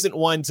author isn't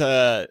one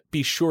to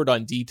be short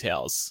on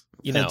details.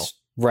 You know,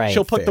 right.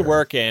 She'll put the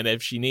work in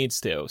if she needs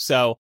to.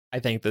 So I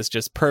think this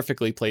just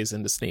perfectly plays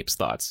into Snape's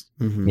thoughts.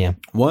 Mm-hmm. Yeah.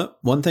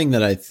 One thing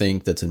that I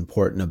think that's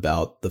important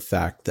about the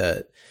fact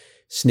that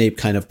Snape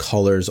kind of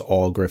colors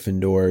all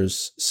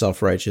Gryffindors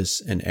self-righteous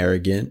and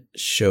arrogant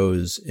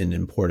shows an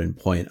important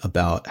point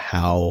about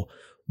how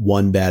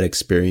one bad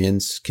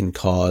experience can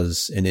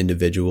cause an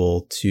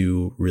individual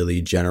to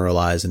really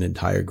generalize an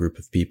entire group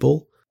of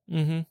people.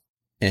 Mm-hmm.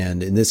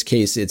 And in this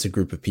case, it's a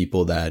group of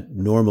people that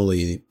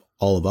normally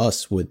all of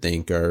us would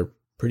think are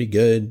pretty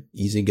good,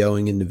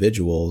 easygoing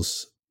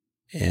individuals.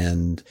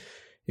 And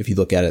if you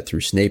look at it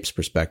through Snape's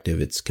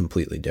perspective, it's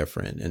completely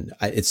different. And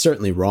it's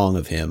certainly wrong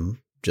of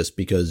him just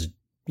because,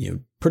 you know,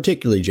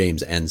 particularly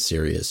James and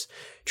Sirius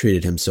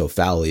treated him so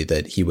foully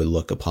that he would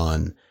look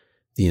upon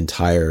the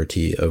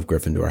entirety of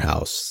Gryffindor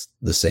House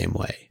the same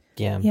way.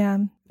 Yeah. Yeah.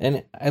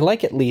 And I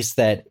like at least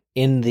that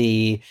in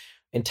the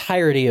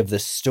entirety of the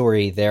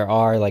story, there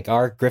are like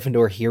our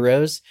Gryffindor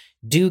heroes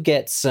do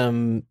get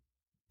some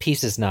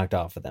pieces knocked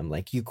off of them.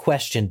 Like you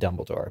question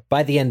Dumbledore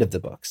by the end of the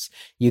books.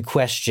 You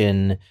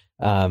question,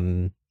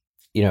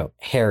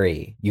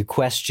 Harry. You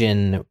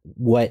question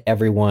what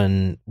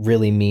everyone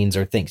really means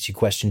or thinks. You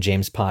question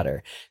James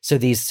Potter. So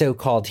these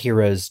so-called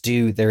heroes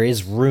there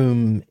is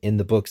room in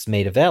the books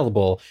made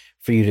available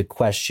for you to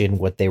question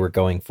what they were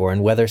going for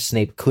and whether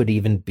Snape could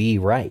even be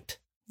right.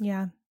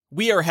 Yeah.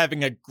 We are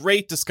having a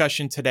great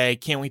discussion today.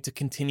 Can't wait to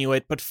continue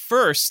it. But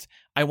first,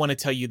 I want to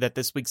tell you that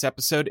this week's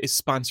episode is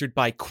sponsored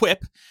by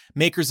Quip,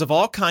 makers of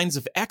all kinds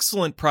of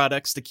excellent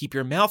products to keep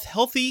your mouth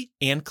healthy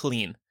and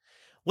clean.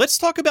 Let's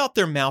talk about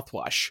their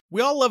mouthwash.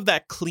 We all love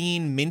that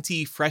clean,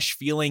 minty, fresh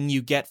feeling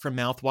you get from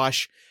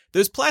mouthwash.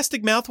 Those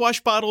plastic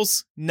mouthwash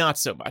bottles, not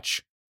so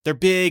much. They're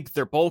big,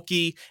 they're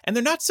bulky, and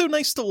they're not so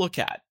nice to look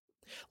at.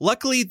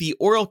 Luckily, the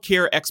oral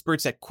care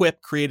experts at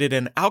Quip created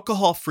an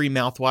alcohol-free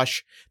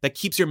mouthwash that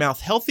keeps your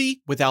mouth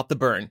healthy without the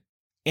burn.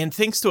 And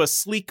thanks to a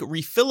sleek,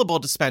 refillable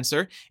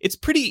dispenser, it's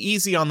pretty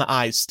easy on the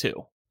eyes,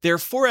 too. Their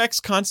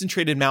 4X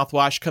concentrated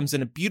mouthwash comes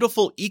in a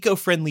beautiful,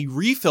 eco-friendly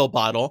refill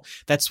bottle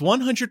that's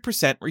 100%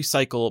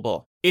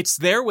 recyclable. It's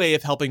their way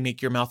of helping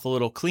make your mouth a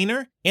little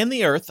cleaner and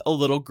the earth a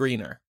little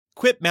greener.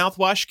 Quip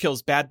mouthwash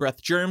kills bad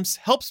breath germs,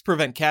 helps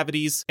prevent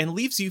cavities, and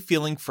leaves you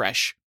feeling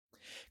fresh.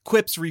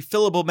 Quip's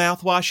refillable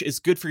mouthwash is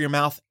good for your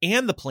mouth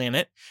and the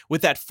planet.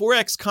 With that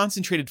 4X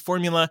concentrated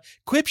formula,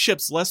 Quip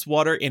ships less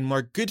water and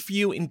more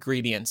good-for-you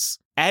ingredients.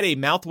 Add a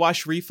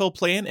mouthwash refill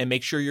plan and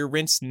make sure your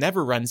rinse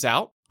never runs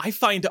out. I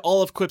find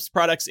all of Quip's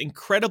products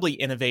incredibly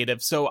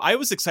innovative, so I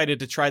was excited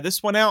to try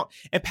this one out.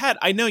 And Pat,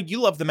 I know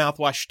you love the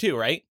mouthwash too,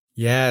 right?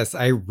 Yes,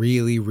 I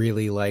really,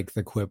 really like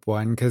the Quip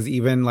one because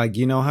even like,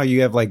 you know how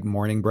you have like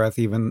morning breath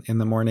even in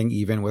the morning,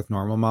 even with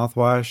normal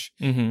mouthwash?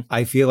 Mm-hmm.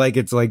 I feel like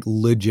it's like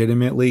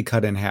legitimately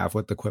cut in half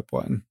with the Quip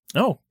one.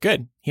 Oh,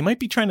 good. He might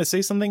be trying to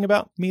say something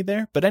about me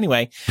there. But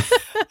anyway,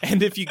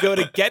 and if you go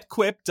to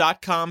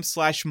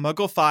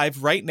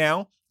getquip.com/muggle5 right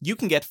now, you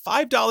can get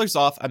 $5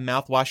 off a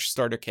mouthwash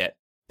starter kit.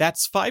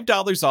 That's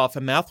 $5 off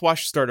a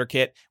mouthwash starter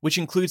kit, which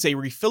includes a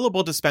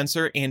refillable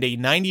dispenser and a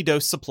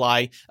 90-dose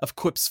supply of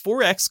Quip's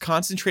 4X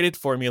concentrated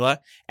formula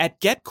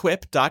at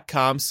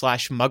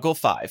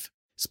getquip.com/muggle5.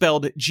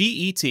 Spelled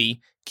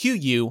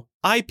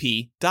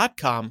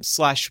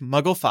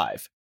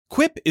GETQUIP.com/muggle5.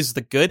 Quip is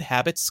the good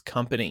habits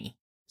company.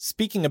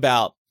 Speaking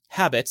about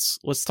habits,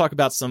 let's talk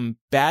about some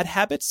bad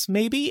habits,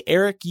 maybe.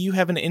 Eric, you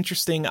have an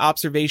interesting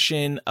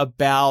observation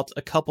about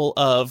a couple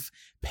of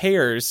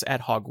pairs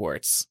at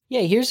Hogwarts.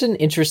 Yeah, here's an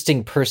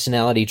interesting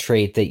personality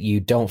trait that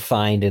you don't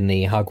find in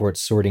the Hogwarts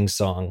sorting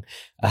song.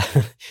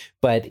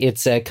 But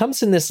it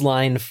comes in this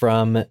line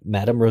from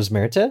Madame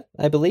Rosmerta,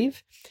 I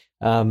believe.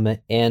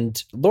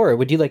 And Laura,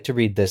 would you like to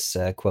read this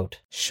quote?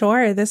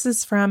 Sure. This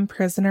is from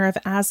Prisoner of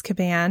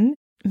Azkaban.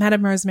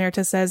 Madame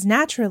Rosmerta says,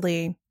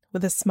 "Naturally,"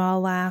 with a small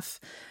laugh.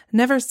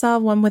 "Never saw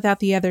one without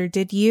the other,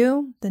 did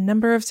you? The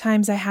number of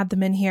times I had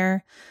them in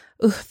here.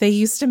 Ooh, they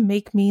used to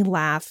make me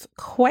laugh.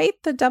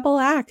 Quite the double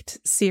act,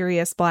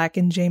 Sirius Black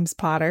and James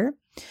Potter."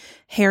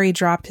 Harry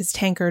dropped his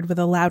tankard with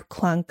a loud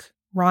clunk.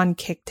 Ron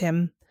kicked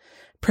him.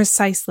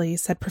 "Precisely,"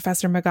 said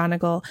Professor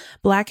McGonagall.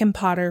 "Black and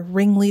Potter,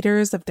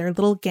 ringleaders of their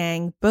little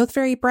gang, both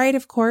very bright,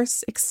 of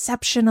course,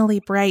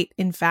 exceptionally bright,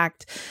 in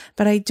fact,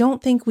 but I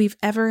don't think we've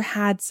ever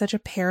had such a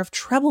pair of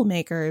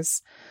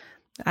troublemakers."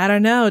 "I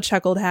don't know,"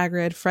 chuckled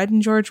Hagrid. "Fred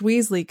and George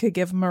Weasley could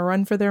give them a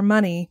run for their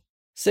money."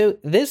 So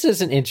this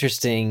is an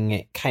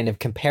interesting kind of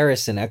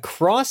comparison.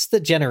 Across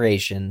the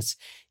generations,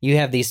 you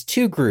have these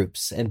two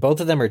groups, and both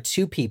of them are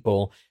two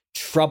people,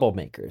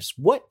 troublemakers.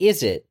 What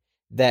is it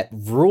that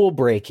rule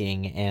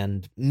breaking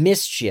and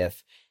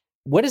mischief,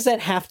 what does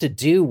that have to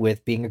do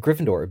with being a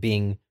Gryffindor,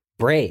 being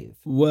brave?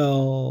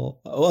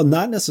 Well,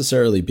 not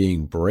necessarily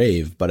being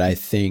brave, but I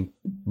think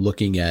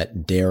looking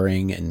at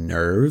daring and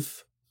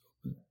nerve,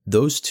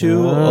 those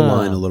two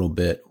align a little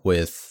bit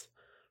with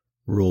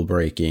rule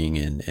breaking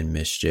and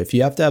mischief.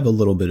 You have to have a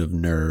little bit of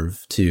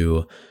nerve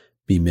to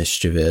be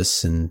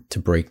mischievous and to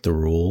break the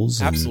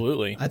rules.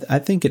 Absolutely. I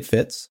think it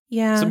fits.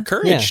 Yeah. Some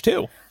courage,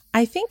 too.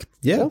 I think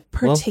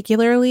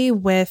particularly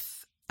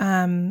with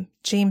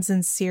James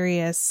and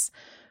Sirius,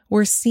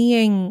 we're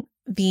seeing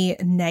the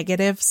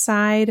negative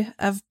side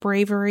of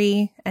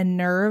bravery and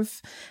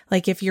nerve.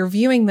 Like if you're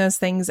viewing those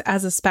things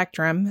as a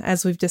spectrum,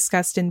 as we've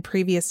discussed in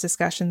previous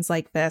discussions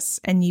like this,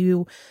 and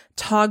you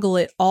toggle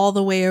it all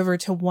the way over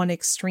to one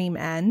extreme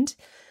end,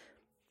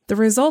 the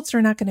results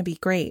are not going to be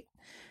great.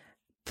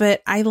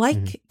 But I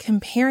like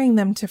comparing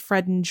them to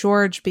Fred and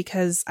George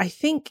because I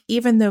think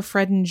even though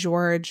Fred and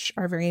George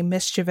are very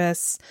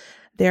mischievous,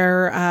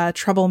 they're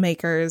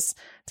troublemakers,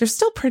 they're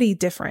still pretty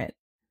different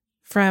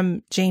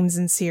from James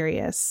and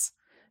Sirius.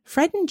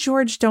 Fred and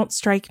George don't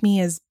strike me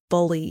as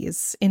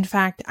bullies. In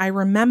fact, I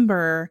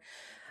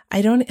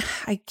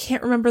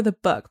can't remember the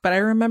book, but I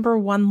remember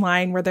one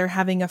line where they're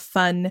having a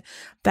fun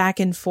back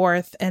and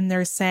forth and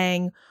they're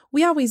saying,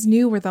 "We always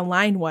knew where the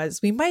line was.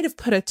 We might have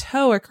put a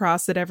toe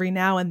across it every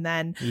now and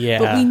then,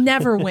 but we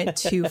never went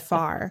too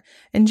far."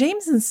 And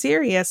James and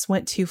Sirius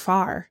went too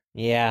far.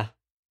 Yeah,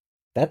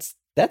 that's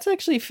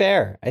actually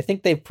fair. I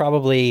think they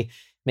probably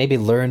maybe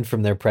learned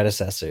from their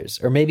predecessors,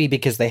 or maybe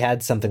because they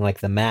had something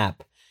like the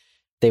map,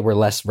 they were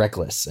less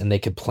reckless and they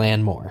could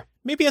plan more.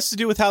 Maybe it has to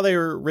do with how they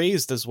were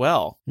raised as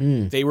well.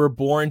 They were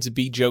born to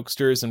be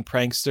jokesters and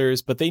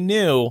pranksters, but they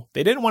knew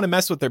they didn't want to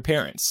mess with their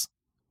parents.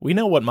 We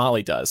know what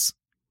Molly does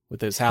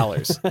with those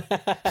howlers.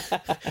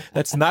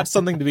 That's not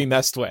something to be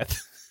messed with.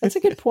 That's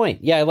a good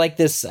point. Yeah, I like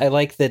this. I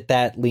like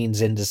that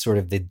leans into sort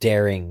of the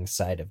daring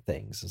side of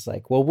things. It's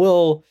like, well,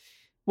 we'll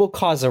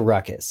cause a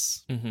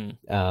ruckus.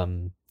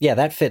 Yeah,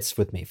 that fits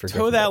with me for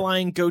Toe Gryffindor. that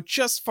line, go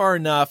just far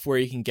enough where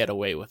you can get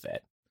away with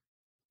it.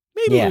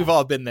 Maybe we've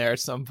all been there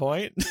at some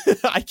point.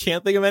 I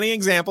can't think of any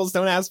examples.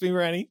 Don't ask me for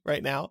any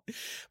right now.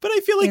 But I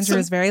feel like Andrew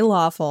is very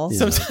lawful.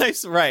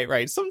 Sometimes,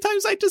 right.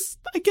 Sometimes I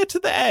get to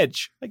the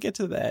edge.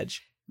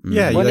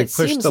 Yeah, you Well, like it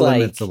push seems the like-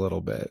 limits a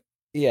little bit.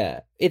 Yeah.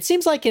 It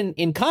seems like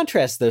in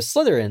contrast, those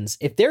Slytherins,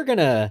 if they're going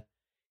to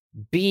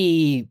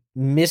be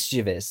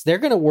mischievous, they're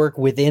going to work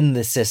within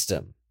the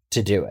system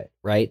to do it,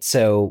 right?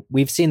 So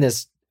we've seen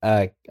this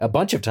a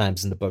bunch of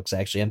times in the books,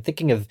 actually. I'm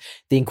thinking of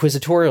the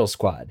Inquisitorial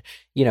Squad,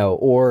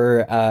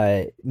 or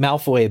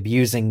Malfoy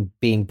abusing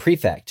being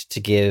prefect to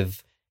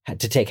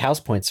take house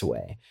points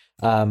away.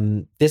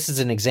 This is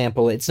an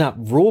example. It's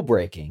not rule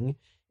breaking.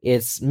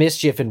 It's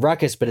mischief and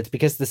ruckus, but it's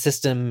because the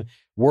system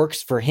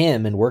works for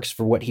him and works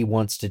for what he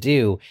wants to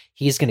do,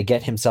 he's going to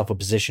get himself a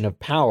position of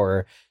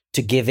power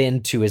to give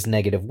in to his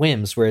negative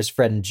whims, whereas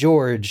Fred and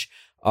George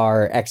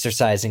are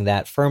exercising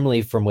that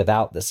firmly from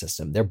without the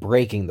system. They're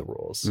breaking the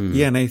rules.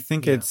 Yeah, and I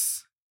think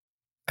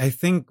I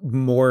think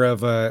more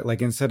of a,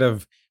 like, instead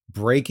of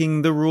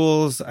breaking the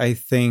rules, I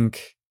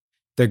think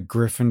the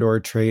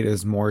Gryffindor trait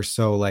is more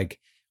so like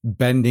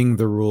bending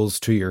the rules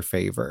to your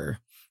favor.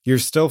 You're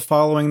still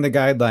following the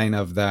guideline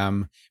of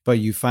them, but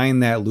you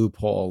find that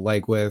loophole,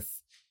 like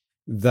with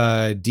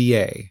the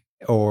DA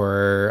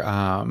or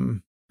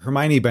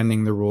Hermione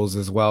bending the rules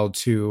as well,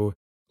 to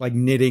like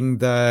knitting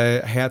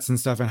the hats and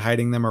stuff and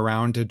hiding them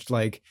around to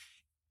like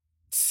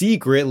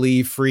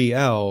secretly free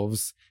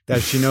elves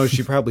that she knows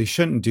she probably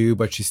shouldn't do,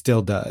 but she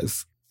still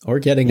does. Or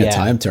getting a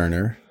time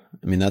turner.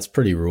 I mean, that's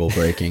pretty rule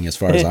breaking as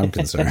far as I'm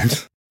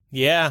concerned.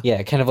 Yeah.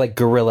 Yeah, kind of like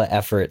guerrilla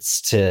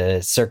efforts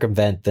to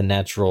circumvent the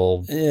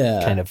natural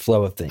kind of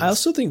flow of things. I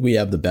also think we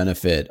have the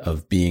benefit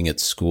of being at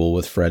school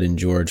with Fred and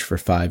George for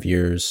 5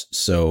 years.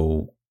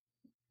 So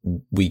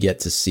we get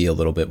to see a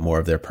little bit more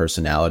of their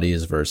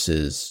personalities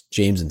versus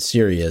James and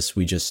Sirius.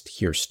 We just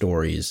hear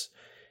stories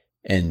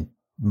and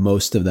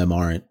most of them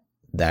aren't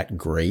that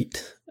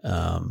great.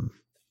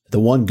 The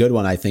one good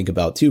one I think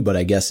about too, but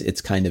I guess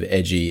it's kind of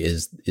edgy,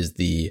 is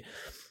the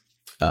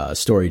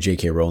story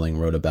J.K. Rowling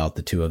wrote about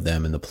the two of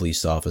them and the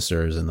police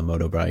officers and the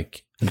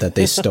motorbike that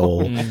they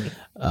stole.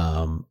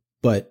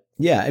 But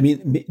yeah, I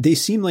mean, they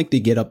seem like they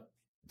get up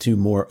to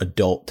more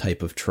adult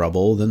type of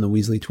trouble than the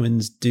Weasley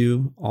twins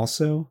do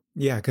also.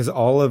 Yeah, because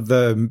all of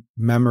the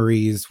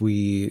memories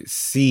we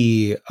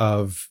see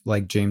of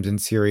like James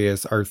and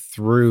Sirius are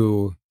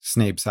through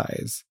Snape's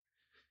eyes,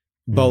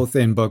 both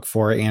in book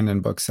 4 and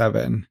in book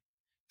 7.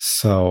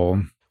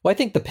 So, well, I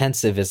think the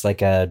pensive is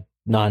like a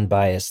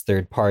non-biased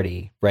third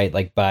party, right?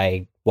 Like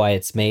by why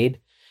it's made.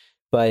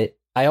 But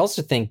I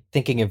also think,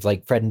 thinking of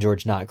like Fred and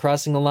George not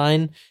crossing the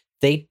line,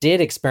 they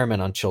did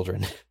experiment on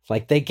children.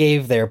 Like they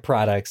gave their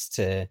products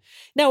to,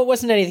 now it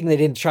wasn't anything they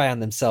didn't try on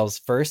themselves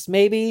first,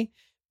 maybe,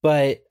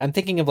 but I'm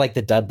thinking of like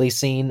the Dudley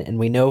scene. And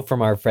we know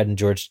from our Fred and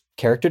George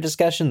character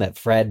discussion that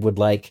Fred would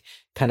like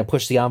kind of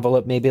push the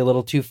envelope maybe a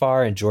little too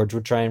far and George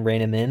would try and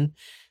rein him in.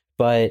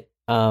 But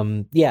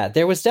yeah,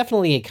 there was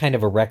definitely kind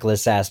of a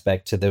reckless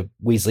aspect to the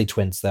Weasley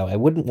twins, though. I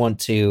wouldn't want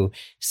to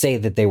say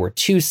that they were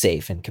too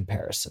safe in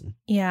comparison.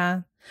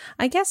 Yeah.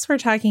 I guess we're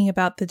talking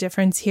about the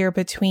difference here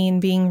between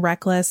being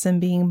reckless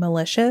and being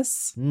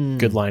malicious.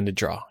 Good line to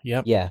draw.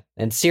 Yep. Yeah.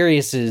 And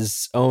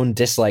Sirius's own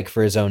dislike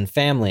for his own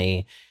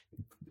family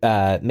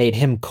made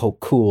him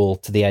cool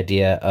to the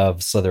idea of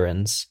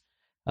Slytherins.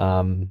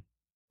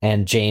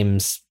 And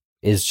James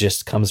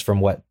comes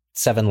from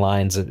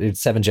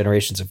 7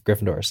 generations of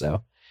Gryffindor,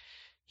 so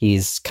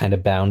he's kind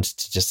of bound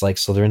to just like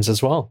Slytherins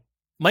as well.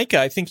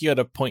 Micah, I think you had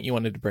a point you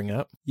wanted to bring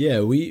up.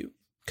 Yeah, we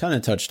kind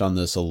of touched on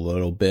this a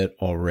little bit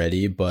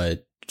already,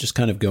 but just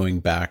kind of going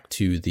back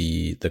to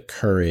the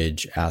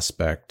courage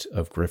aspect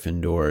of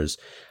Gryffindors.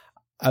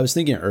 I was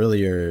thinking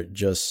earlier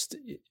just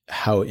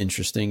how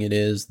interesting it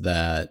is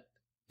that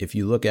if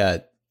you look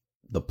at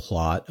the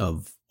plot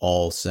of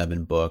all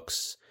 7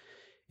 books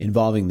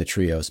involving the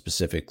trio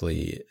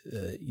specifically,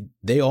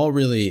 they all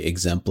really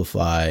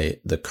exemplify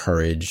the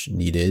courage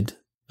needed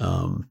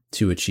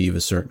to achieve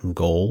a certain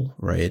goal,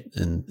 right?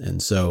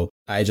 And so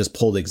I just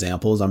pulled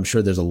examples. I'm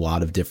sure there's a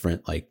lot of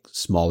different like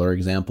smaller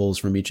examples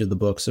from each of the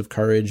books of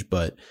courage,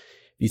 but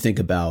if you think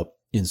about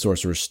in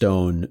Sorcerer's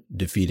Stone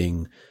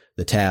defeating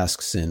the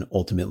tasks and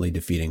ultimately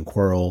defeating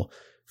Quirrell,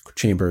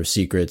 Chamber of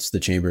Secrets, the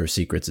Chamber of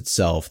Secrets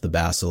itself, the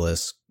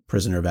Basilisk,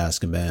 Prisoner of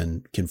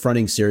Azkaban,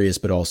 confronting Sirius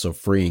but also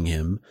freeing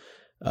him.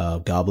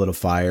 Goblet of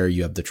Fire,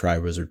 you have the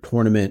Triwizard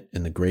Tournament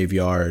in the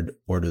Graveyard,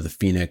 Order of the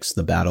Phoenix,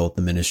 the Battle at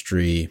the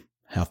Ministry,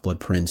 Half-Blood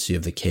Prince, you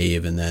have the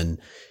Cave, and then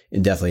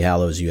in Deathly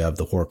Hallows, you have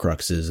the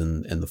Horcruxes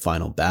and the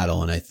final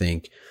battle. And I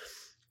think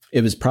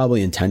it was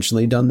probably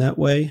intentionally done that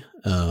way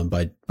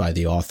by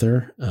the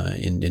author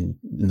in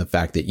the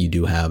fact that you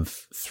do have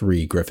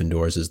 3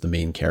 Gryffindors as the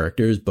main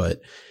characters,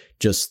 but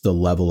just the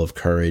level of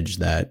courage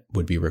that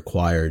would be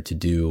required to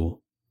do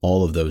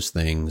all of those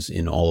things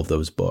in all of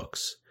those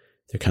books.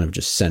 They're kind of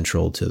just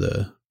central to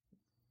the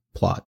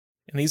plot.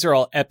 And these are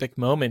all epic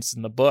moments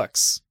in the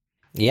books.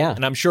 Yeah.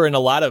 And I'm sure in a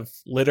lot of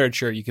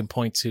literature, you can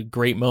point to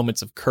great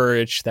moments of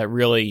courage that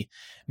really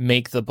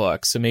make the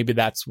book. So maybe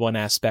that's one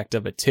aspect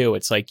of it too.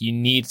 It's like you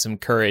need some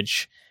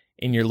courage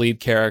in your lead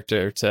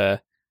character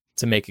to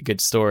make a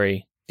good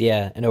story.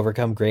 Yeah, and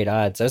overcome great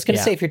odds. I was going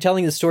to say, if you're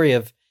telling the story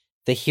of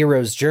the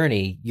hero's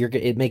journey,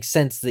 it makes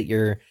sense that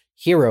your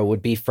hero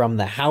would be from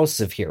the House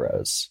of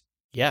Heroes.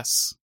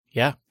 Yes.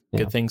 Yeah.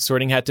 Good thing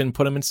Sorting Hat didn't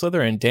put him in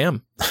Slytherin.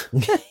 Damn.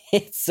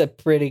 It's a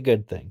pretty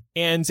good thing.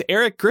 And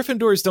Eric,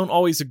 Gryffindors don't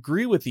always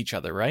agree with each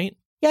other, right?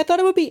 Yeah, I thought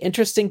it would be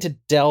interesting to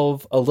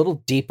delve a little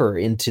deeper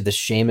into the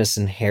Seamus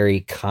and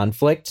Harry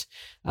conflict.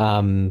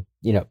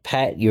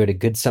 Pat, you had a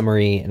good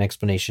summary and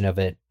explanation of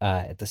it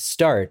at the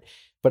start,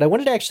 but I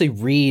wanted to actually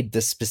read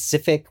the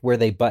specific where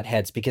they butt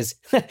heads, because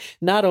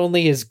not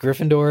only is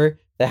Gryffindor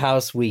the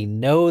house we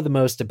know the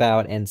most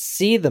about and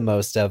see the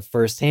most of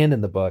firsthand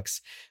in the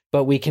books,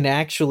 but we can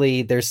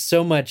actually, there's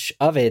so much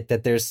of it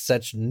that there's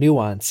such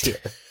nuance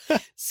here.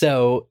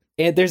 So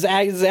there's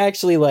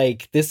actually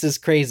like, this is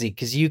crazy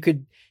because you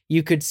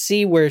could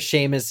see where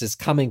Seamus is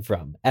coming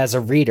from as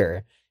a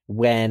reader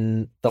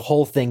when the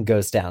whole thing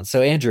goes down.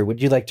 So Andrew,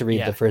 would you like to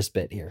read the first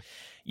bit here?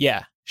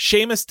 Yeah.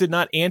 Seamus did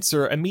not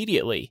answer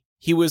immediately.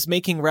 He was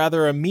making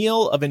rather a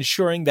meal of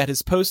ensuring that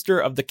his poster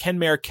of the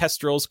Kenmare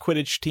Kestrels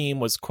Quidditch team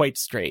was quite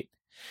straight.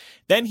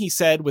 Then he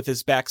said, with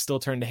his back still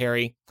turned to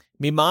Harry,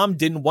 "Me mom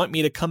didn't want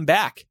me to come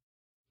back."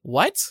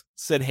 "What?"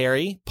 said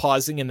Harry,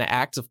 pausing in the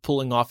act of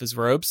pulling off his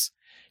robes.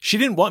 "She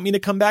didn't want me to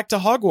come back to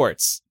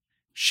Hogwarts."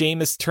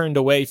 Seamus turned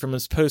away from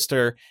his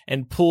poster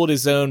and pulled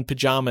his own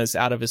pajamas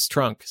out of his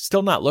trunk,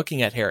 still not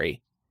looking at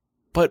Harry.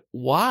 "But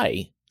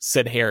why?"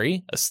 said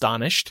Harry,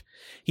 astonished.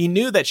 He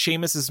knew that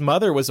Seamus's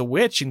mother was a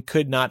witch and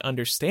could not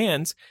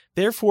understand,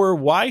 therefore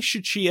why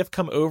should she have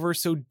come over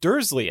so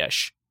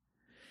Dursley-ish?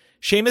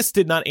 Seamus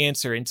did not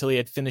answer until he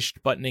had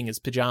finished buttoning his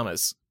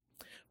pajamas.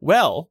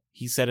 "Well,"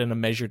 he said in a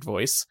measured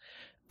voice,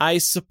 "I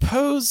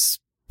suppose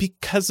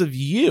because of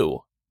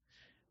you."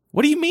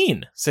 "What do you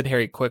mean?" said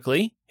Harry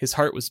quickly. His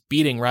heart was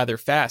beating rather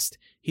fast.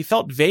 He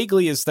felt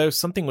vaguely as though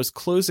something was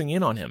closing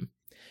in on him.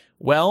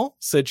 "Well,"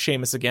 said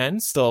Seamus again,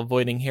 still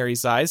avoiding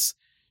Harry's eyes,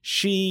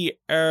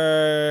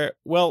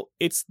 well,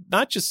 it's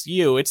not just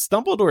you, it's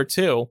Dumbledore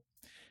too."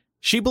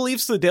 "She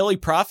believes the Daily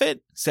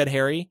Prophet?" said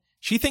Harry.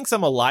 "She thinks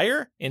I'm a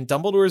liar and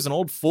Dumbledore is an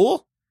old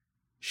fool?"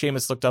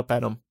 Seamus looked up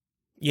at him.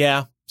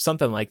 "Yeah,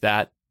 something like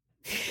that."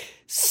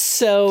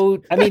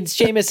 So, I mean,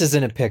 Seamus is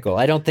in a pickle.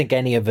 I don't think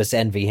any of us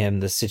envy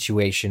him the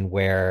situation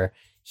where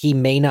he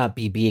may not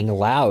be being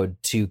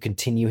allowed to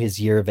continue his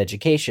year of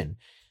education.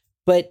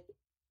 But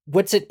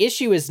what's at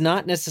issue is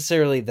not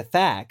necessarily the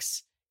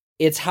facts.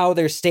 It's how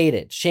they're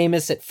stated.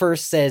 Seamus at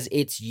first says,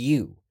 "It's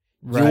you.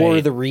 Right.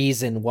 You're the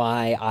reason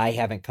why I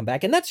haven't come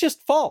back." And that's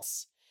just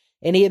false.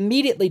 And he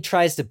immediately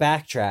tries to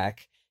backtrack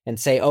and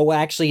say, "Oh,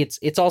 actually,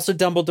 it's also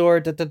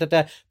Dumbledore." Da, da, da,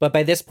 da. But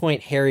by this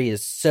point, Harry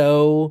is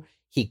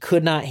he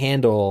could not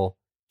handle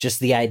just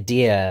the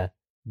idea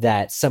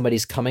that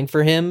somebody's coming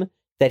for him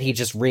that he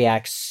just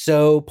reacts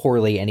so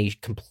poorly and he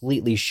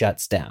completely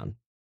shuts down.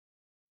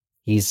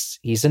 He's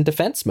in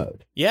defense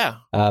mode. Yeah.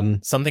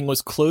 Something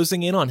was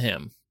closing in on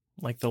him,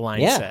 like the line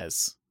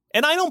says.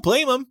 And I don't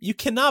blame him. You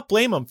cannot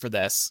blame him for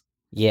this.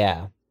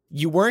 Yeah.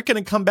 You weren't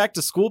going to come back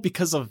to school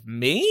because of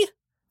me?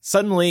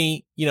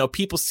 Suddenly,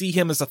 people see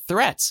him as a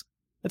threat.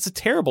 That's a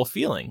terrible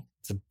feeling.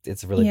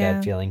 It's a really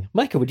bad feeling.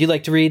 Micah, would you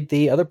like to read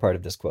the other part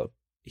of this quote?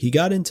 He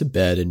got into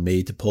bed and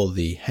made to pull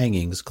the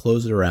hangings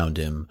close around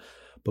him,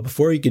 but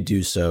before he could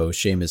do so,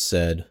 Seamus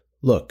said,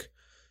 "Look,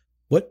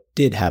 what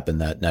did happen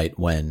that night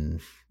when,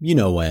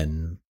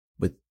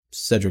 with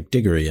Cedric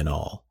Diggory and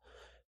all?"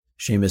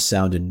 Seamus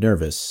sounded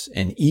nervous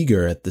and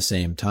eager at the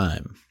same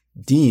time.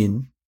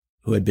 Dean,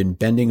 who had been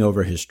bending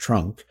over his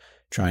trunk,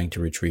 trying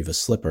to retrieve a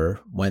slipper,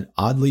 went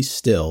oddly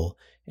still,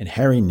 and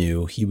Harry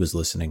knew he was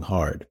listening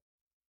hard.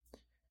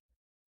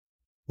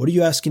 "What are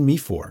you asking me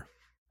for?"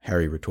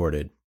 Harry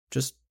retorted.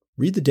 "Just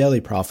read the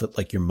Daily Prophet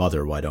like your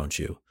mother, why don't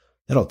you?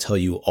 That'll tell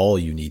you all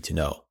you need to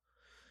know."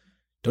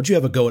 "Don't you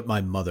have a go at my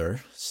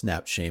mother,"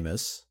 snapped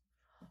Seamus.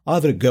 "I'll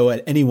have a go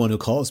at anyone who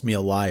calls me a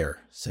liar,"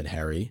 said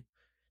Harry.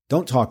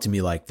 "Don't talk to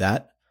me like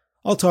that.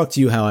 I'll talk to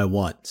you how I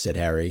want," said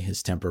Harry,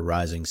 his temper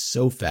rising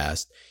so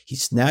fast he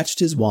snatched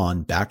his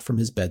wand back from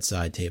his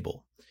bedside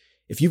table.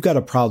 "If you've got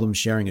a problem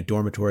sharing a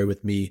dormitory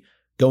with me,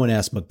 go and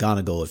ask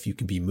McGonagall if you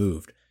can be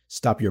moved.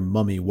 Stop your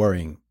mummy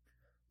worrying.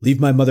 Leave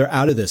my mother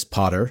out of this,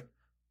 Potter."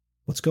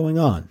 "What's going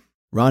on?"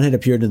 Ron had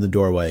appeared in the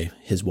doorway.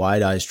 His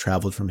wide eyes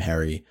traveled from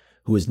Harry,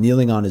 who was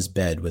kneeling on his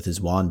bed with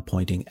his wand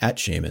pointing at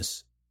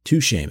Seamus, to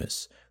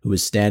Seamus, who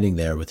was standing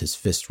there with his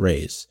fist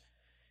raised.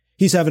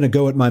 "He's having a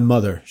go at my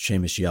mother,"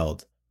 Seamus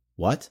yelled.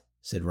 "What?"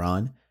 said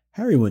Ron.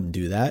 "Harry wouldn't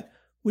do that.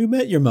 We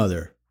met your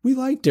mother. We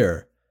liked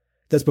her."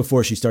 "That's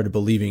before she started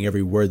believing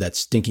every word that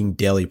stinking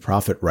Daily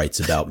Prophet writes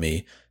about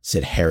me,"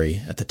 said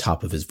Harry at the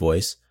top of his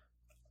voice.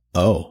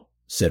 "Oh,"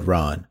 said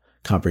Ron,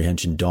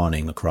 comprehension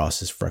dawning across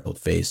his freckled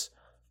face.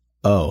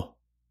 "Oh,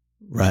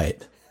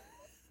 right."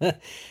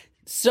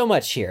 So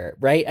much here,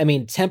 right? I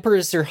mean,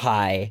 tempers are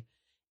high,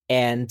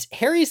 and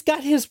Harry's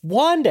got his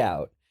wand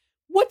out.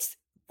 What's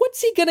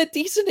he gonna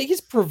do?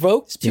 He's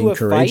provoked to a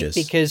courageous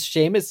fight because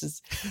Seamus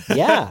is,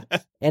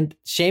 and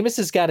Seamus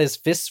has got his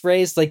fists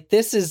raised. Like,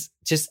 this is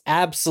just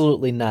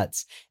absolutely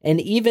nuts.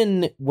 And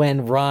even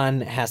when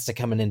Ron has to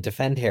come in and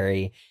defend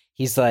Harry,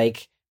 he's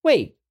like,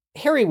 "Wait,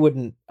 Harry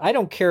wouldn't, I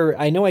don't care.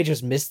 I know I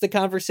just missed the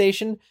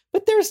conversation,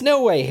 but there's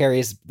no way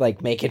Harry's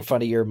like making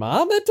fun of your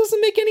mom. That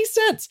doesn't make any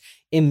sense."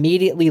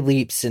 Immediately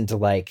leaps into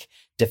like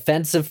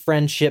defensive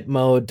friendship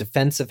mode,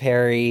 defensive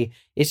Harry.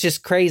 It's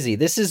just crazy.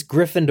 This is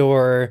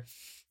Gryffindor,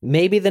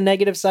 maybe the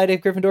negative side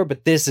of Gryffindor,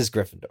 but this is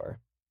Gryffindor.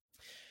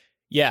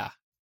 Yeah.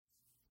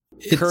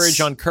 Courage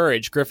on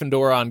courage,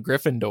 Gryffindor on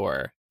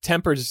Gryffindor.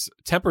 tempers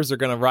are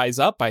going to rise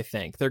up, I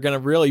think. They're going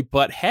to really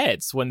butt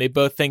heads when they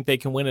both think they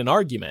can win an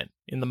argument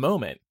in the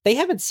moment. They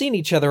haven't seen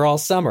each other all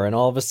summer, and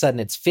all of a sudden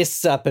it's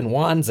fists up and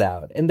wands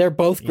out, and they're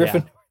both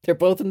Gryffindor. Yeah. They're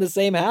both in the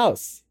same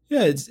house.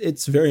 Yeah,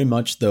 it's very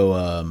much, though,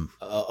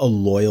 a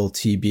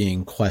loyalty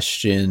being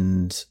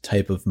questioned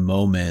type of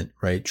moment,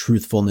 right?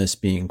 Truthfulness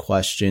being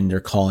questioned. They're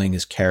calling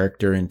his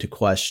character into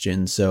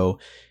question. So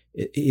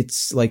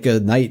it's like a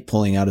knight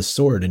pulling out a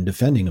sword and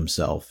defending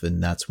himself,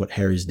 and that's what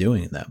Harry's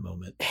doing in that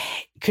moment.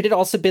 Could it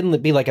also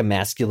be like a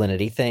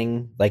masculinity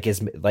thing,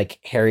 like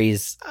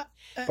Harry's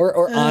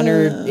or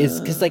honor is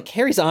because like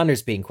Harry's honor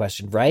is being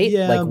questioned, right?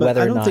 Yeah, like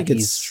whether I or don't not think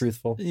he's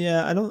truthful.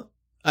 Yeah,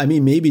 I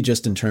mean, maybe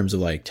just in terms of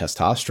like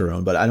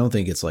testosterone, but I don't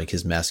think it's like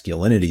his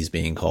masculinity is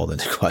being called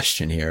into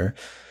question here.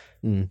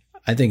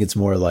 I think it's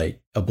more like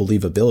a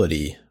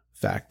believability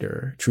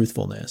factor,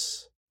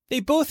 truthfulness. They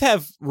both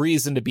have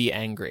reason to be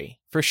angry.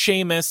 For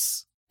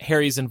Seamus,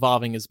 Harry's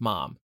involving his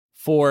mom.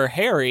 For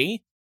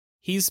Harry,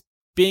 he's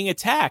being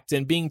attacked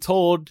and being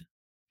told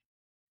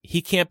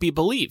he can't be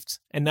believed,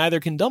 and neither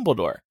can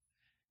Dumbledore.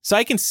 So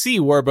I can see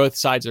where both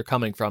sides are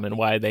coming from and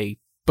why they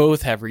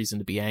both have reason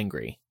to be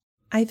angry.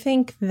 I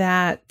think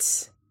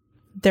that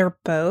they're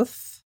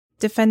both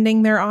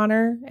defending their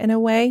honor in a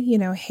way. You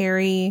know,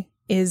 Harry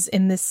is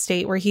in this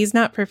state where he's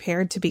not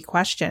prepared to be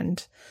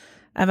questioned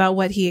about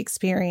what he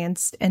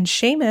experienced. And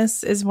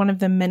Seamus is one of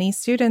the many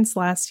students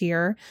last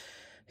year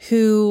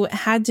who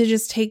had to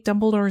just take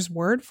Dumbledore's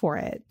word for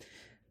it.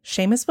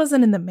 Seamus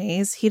wasn't in the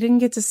maze. He didn't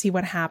get to see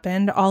what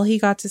happened. All he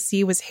got to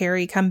see was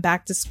Harry come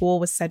back to school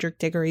with Cedric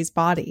Diggory's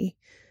body.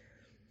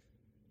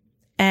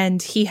 And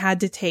he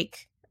had to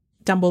take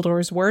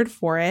Dumbledore's word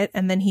for it.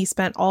 And then he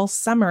spent all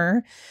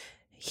summer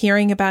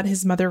hearing about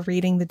his mother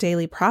reading the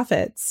Daily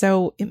Prophet.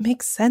 So it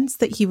makes sense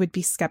that he would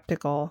be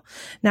skeptical.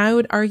 Now, I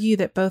would argue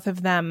that both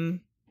of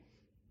them,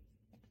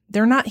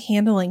 they're not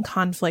handling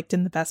conflict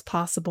in the best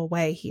possible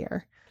way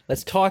here.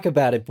 Let's talk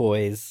about it,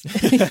 boys.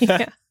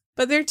 Yeah.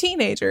 But they're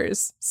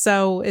teenagers.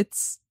 So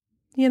it's,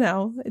 you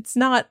know, it's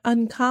not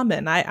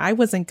uncommon. I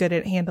wasn't good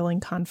at handling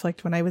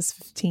conflict when I was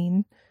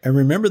 15. And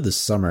remember the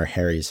summer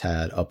Harry's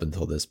had up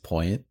until this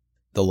point.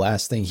 The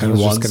last thing he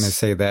wants... I was just going to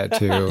say that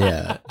too.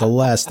 Yeah. The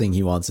last thing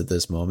he wants at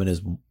this moment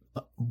is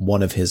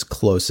one of his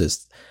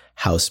closest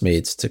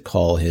housemates to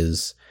call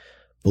his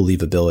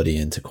believability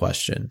into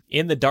question.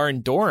 In the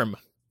darn dorm.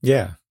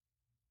 Yeah.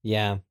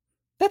 Yeah.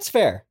 That's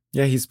fair.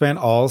 Yeah, he spent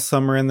all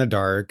summer in the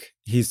dark.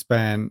 He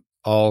spent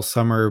all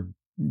summer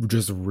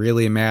just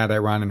really mad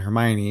at Ron and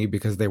Hermione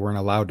because they weren't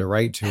allowed to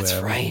write to him.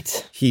 That's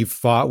right. He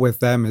fought with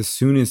them as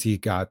soon as he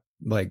got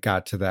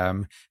to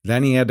them.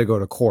 Then he had to go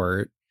to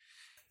court.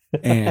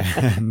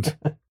 And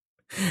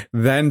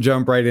then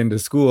jump right into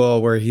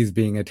school where he's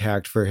being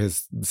attacked for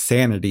his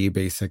sanity,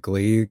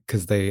 basically,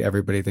 because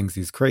everybody thinks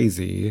he's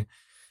crazy.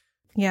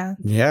 Yeah.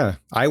 Yeah.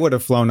 I would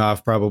have flown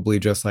off probably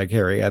just like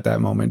Harry at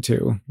that moment,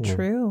 too.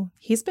 True.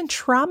 He's been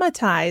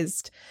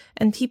traumatized,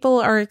 and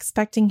people are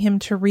expecting him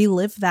to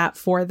relive that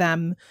for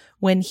them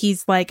when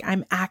he's like,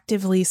 I'm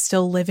actively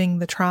still living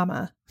the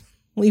trauma.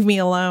 Leave me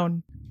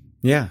alone.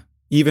 Yeah.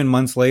 Even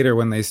months later,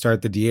 when they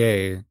start the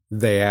DA,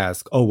 they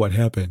ask, oh, what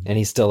happened? And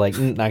he's still like,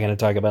 not going to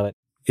talk about it.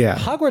 Yeah.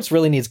 Hogwarts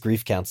really needs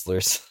grief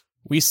counselors.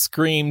 We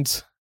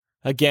screamed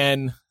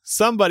again,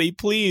 somebody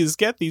please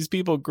get these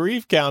people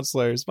grief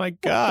counselors. My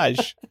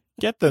gosh,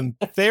 get them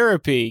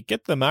therapy,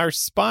 get them our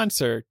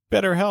sponsor,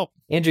 BetterHelp.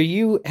 Andrew,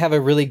 you have a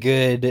really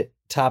good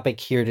topic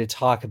here to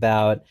talk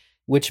about,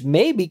 which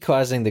may be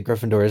causing the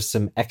Gryffindors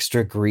some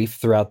extra grief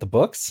throughout the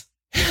books.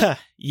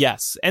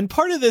 Yes, and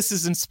part of this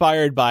is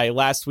inspired by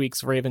last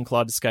week's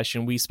Ravenclaw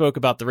discussion. We spoke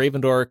about the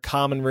Ravenclaw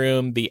common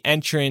room. The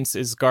entrance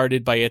is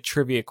guarded by a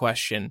trivia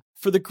question.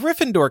 For the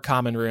Gryffindor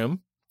common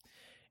room,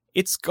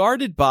 it's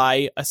guarded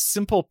by a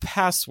simple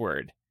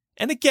password.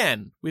 And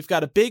again, we've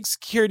got a big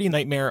security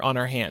nightmare on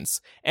our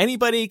hands.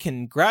 Anybody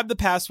can grab the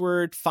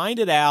password, find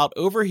it out,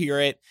 overhear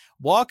it,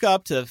 walk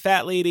up to the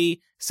fat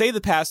lady, say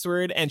the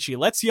password, and she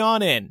lets you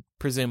on in,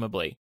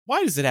 presumably.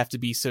 Why does it have to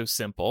be so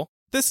simple?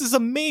 This is a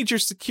major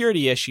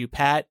security issue,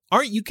 Pat.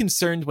 Aren't you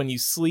concerned when you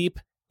sleep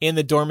in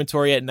the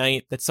dormitory at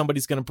night that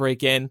somebody's going to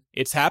break in?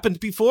 It's happened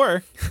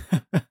before.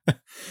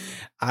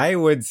 I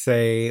would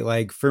say,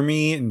 like, for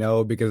me,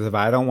 no, because if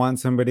I don't want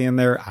somebody in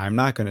there, I'm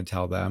not going to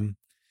tell them.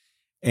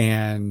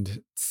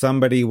 And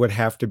somebody would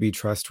have to be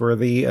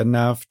trustworthy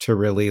enough to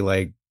really,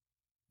 like,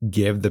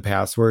 give the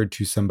password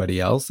to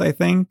somebody else, I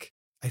think.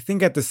 I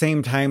think at the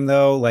same time,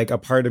 though, like, a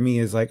part of me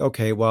is like,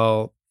 okay,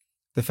 well,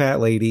 the fat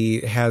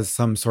lady has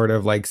some sort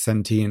of like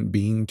sentient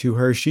being to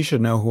her. She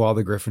should know who all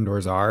the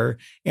Gryffindors are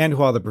and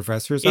who all the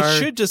professors are. It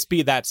should just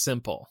be that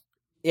simple.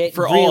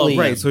 For all of them.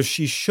 Right. So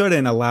she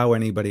shouldn't allow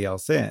anybody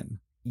else in.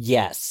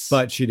 Yes.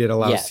 But she did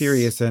allow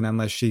Sirius in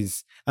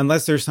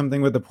unless there's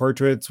something with the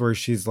portraits where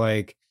she's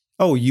like,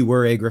 oh, you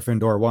were a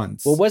Gryffindor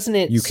once. Well, wasn't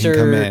it you Sir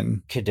can come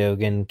in.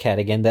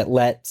 Cadogan that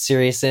let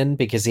Sirius in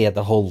because he had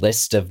the whole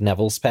list of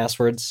Neville's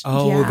passwords?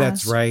 Oh, yeah.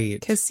 That's right.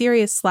 Because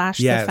Sirius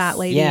slashed the fat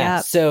lady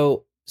up.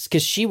 So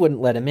because she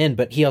wouldn't let him in,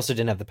 but he also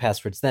didn't have the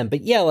passwords then.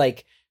 But yeah,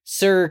 like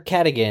Sir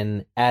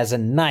Cadogan as a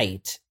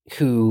knight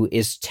who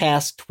is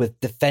tasked with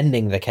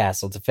defending the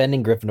castle,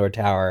 defending Gryffindor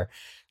Tower.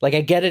 Like,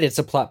 I get it, it's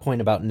a plot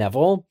point about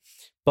Neville,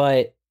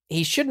 but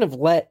he shouldn't have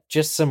let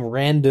just some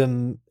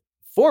random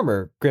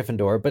former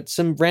Gryffindor, but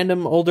some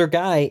random older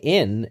guy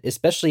in,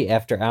 especially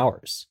after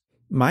hours.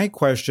 My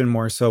question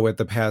more so with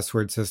the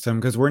password system,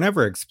 because we're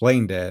never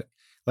explained it.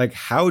 Like,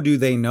 how do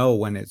they know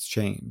when it's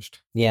changed?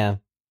 Yeah.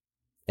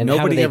 And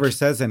nobody ever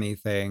says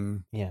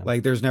anything. Yeah.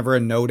 Like, there's never a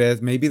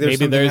notice. Maybe there's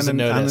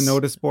something on the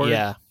notice board.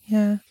 Yeah.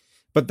 Yeah.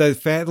 But the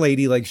fat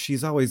lady, like,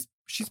 she's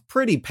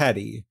pretty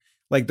petty.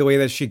 Like, the way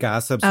that she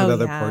gossips with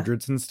other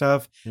portraits and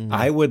stuff. Mm-hmm.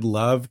 I would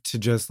love to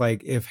just,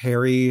 like, if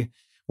Harry,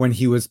 when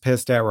he was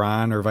pissed at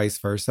Ron or vice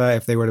versa,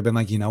 if they would have been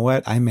like, you know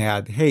what? I'm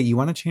mad. Hey, you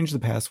want to change the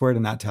password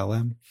and not tell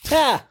him?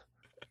 Yeah.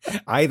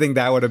 I think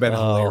that would have been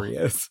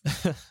hilarious.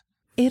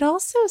 It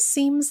also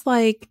seems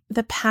like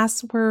the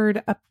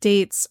password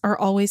updates are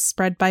always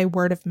spread by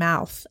word of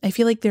mouth. I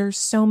feel like there's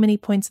so many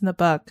points in the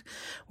book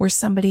where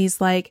somebody's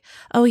like,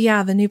 oh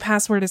yeah, the new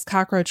password is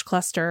cockroach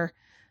cluster,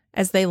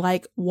 as they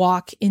like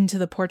walk into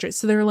the portrait.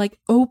 So they're like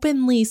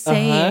openly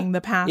saying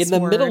the password.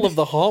 In the middle of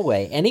the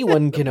hallway.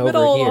 Anyone can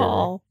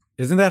overhear.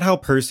 Isn't that how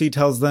Percy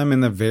tells them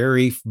in the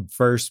very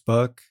first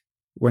book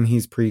when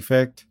he's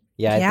prefect?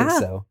 Yeah, I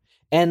think so.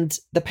 And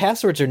the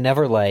passwords are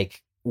never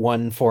like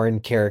one foreign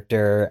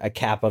character, a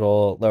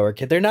capital,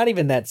 lowercase. They're not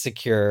even that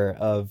secure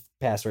of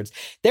passwords.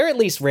 They're at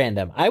least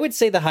random. I would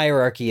say the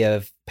hierarchy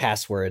of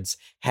passwords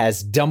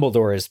has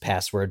Dumbledore's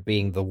password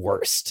being the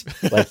worst,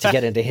 like to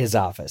get into his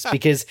office.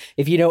 Because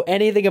if you know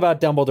anything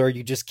about Dumbledore,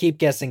 you just keep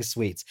guessing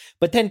sweets.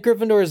 But then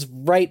Gryffindor is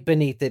right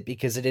beneath it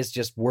because it is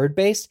just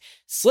word-based.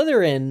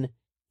 Slytherin,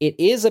 it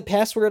is a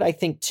password, I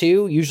think,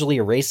 too, usually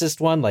a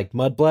racist one like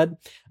Mudblood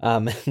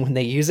when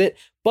they use it.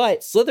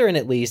 But Slytherin,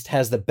 at least,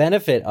 has the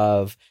benefit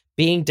of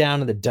being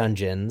down in the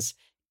dungeons.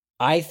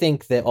 I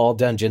think that all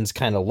dungeons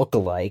kind of look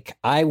alike.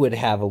 I would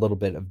have a little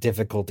bit of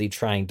difficulty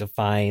trying to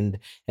find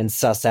and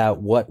suss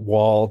out what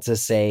wall to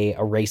say a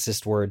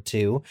racist word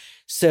to.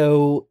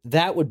 So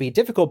that would be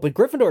difficult. But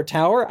Gryffindor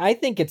Tower, I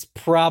think it's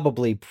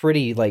probably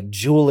pretty like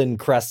jewel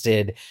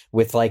encrusted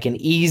with like an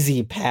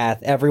easy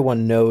path.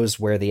 Everyone knows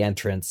where the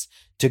entrance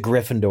to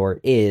Gryffindor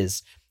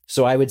is.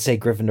 So I would say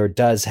Gryffindor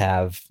does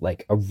have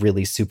like a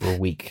really super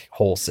weak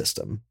whole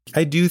system.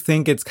 I do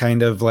think it's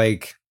kind of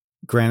like,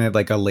 granted,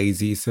 like a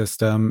lazy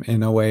system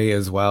in a way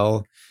as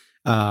well.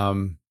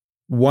 One,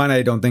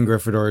 I don't think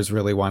Gryffindors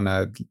really want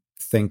to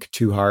think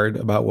too hard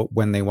about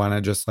when they want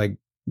to just like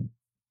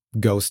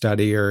go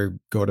study or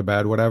go to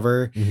bed,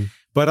 whatever. Mm-hmm.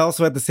 But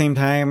also at the same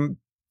time,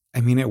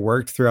 I mean, it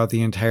worked throughout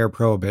the entire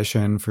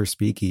prohibition for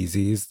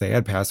speakeasies. They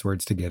had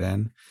passwords to get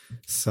in.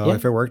 So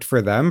if it worked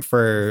for them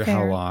for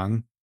how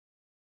long?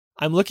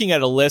 I'm looking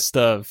at a list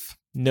of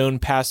known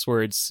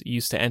passwords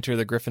used to enter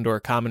the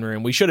Gryffindor common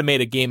room. We should have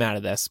made a game out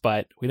of this,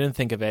 but we didn't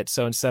think of it.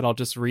 So instead, I'll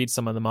just read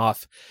some of them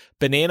off.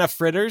 Banana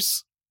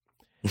fritters,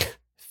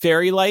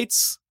 fairy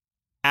lights,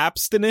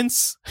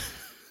 abstinence.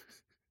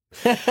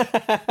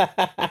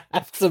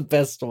 That's the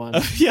best one.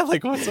 Yeah,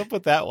 like what's up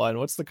with that one?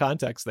 What's the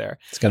context there?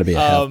 It's got to be a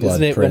Half-Blood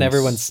Isn't it Prince. when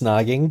everyone's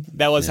snogging?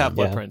 That was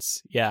Half-Blood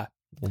Prince. Yeah.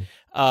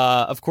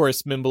 Of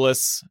course,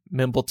 Mimbless,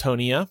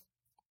 Mimbletonia.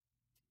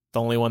 The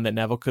only one that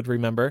Neville could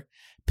remember.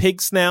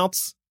 Pig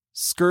snouts,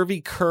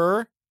 scurvy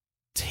cur,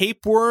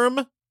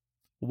 tapeworm,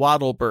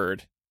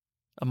 wattlebird,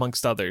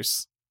 amongst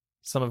others.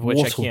 Some of which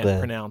I can't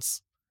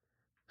pronounce.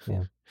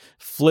 Yeah.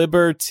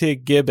 Flibber to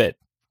gibbet.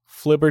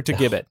 Flibber to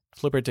gibbet.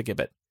 Flibber to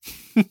gibbet.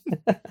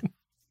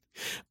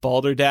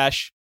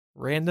 Balderdash,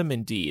 random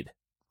indeed.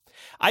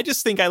 I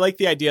just think I like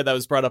the idea that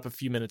was brought up a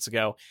few minutes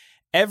ago.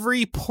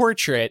 Every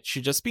portrait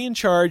should just be in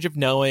charge of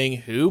knowing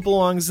who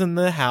belongs in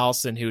the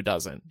house and who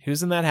doesn't.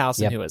 Who's in that house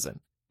and who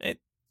isn't.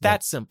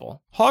 That's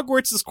simple.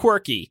 Hogwarts is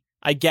quirky.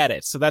 I get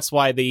it. So that's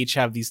why they each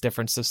have these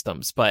different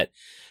systems. But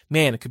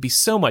man, it could be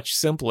so much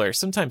simpler.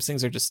 Sometimes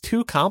things are just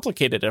too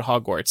complicated at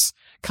Hogwarts.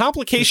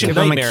 Complication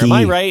nightmare. Am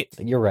I right?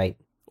 You're right.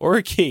 Or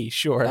a key,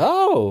 sure.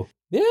 Oh,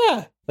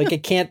 yeah. Like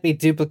it can't be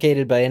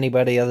duplicated by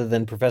anybody other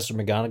than Professor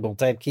McGonagall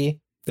type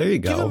key. There you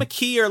go. Give them a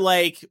key, or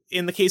like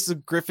in the case of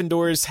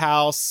Gryffindor's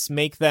house,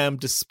 make them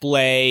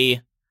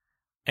display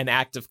an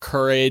act of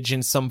courage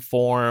in some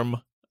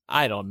form.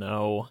 I don't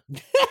know.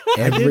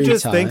 I did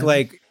just think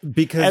like,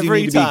 because you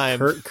need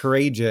to be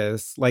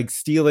courageous, like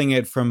stealing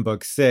it from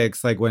book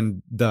 6, like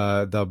when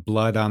the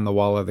blood on the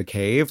wall of the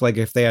cave, like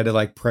if they had to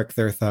like prick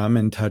their thumb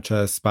and touch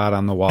a spot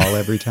on the wall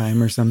every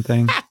time or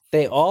something.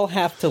 They all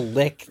have to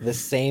lick the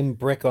same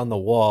brick on the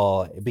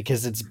wall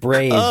because it's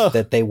brave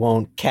that they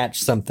won't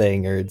catch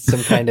something or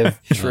some kind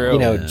of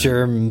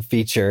germ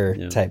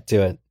feature type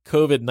to it.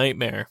 COVID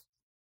nightmare.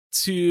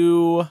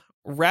 To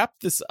wrap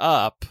this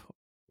up,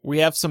 we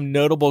have some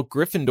notable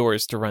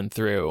Gryffindors to run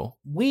through.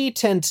 We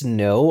tend to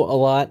know a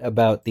lot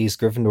about these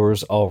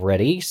Gryffindors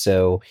already,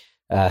 so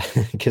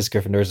because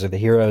Gryffindors are the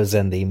heroes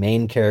and the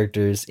main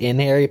characters in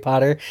Harry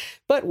Potter,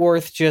 but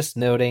worth just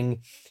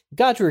noting,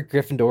 Godric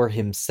Gryffindor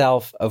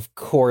himself, of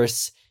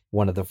course,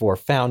 one of the 4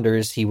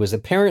 founders. He was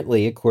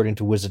apparently, according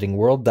to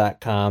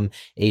wizardingworld.com,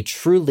 a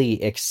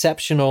truly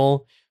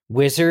exceptional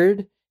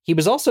wizard. He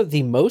was also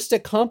the most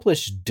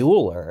accomplished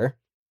dueler.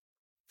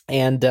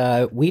 And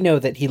we know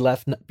that he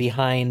left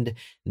behind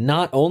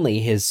not only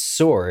his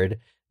sword,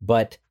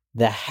 but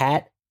the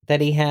hat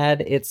that he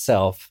had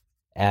itself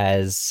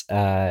as,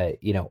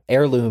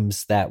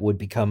 heirlooms that would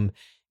become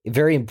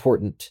very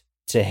important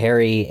to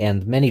Harry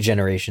and many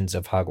generations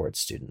of Hogwarts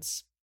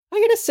students. I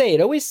gotta say,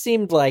 it always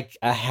seemed like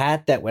a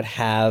hat that would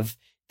have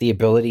the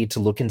ability to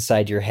look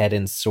inside your head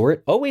and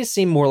sort always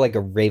seemed more like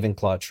a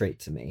Ravenclaw trait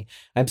to me.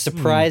 I'm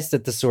surprised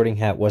that the sorting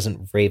hat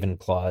wasn't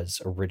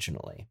Ravenclaw's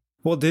originally.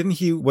 Well,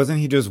 wasn't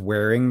he just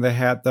wearing the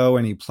hat though,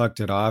 and he plucked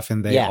it off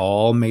and they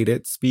all made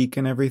it speak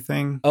and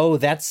everything? Oh,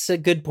 that's a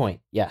good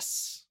point.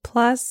 Yes.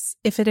 Plus,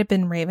 if it had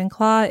been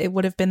Ravenclaw, it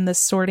would have been the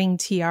sorting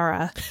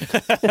tiara. Oh,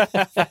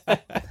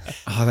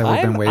 that would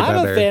have been way better.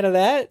 I'm a fan of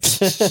that.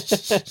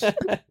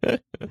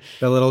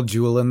 The little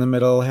jewel in the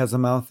middle has a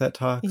mouth that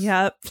talks.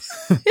 Yep.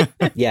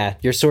 Yeah,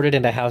 you're sorted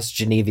into House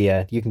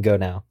Genevia. You can go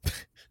now.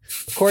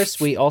 Of course,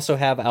 we also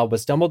have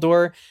Albus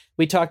Dumbledore.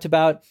 We talked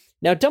about.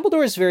 Now,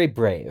 Dumbledore is very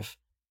brave,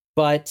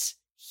 but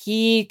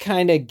he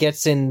kind of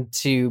gets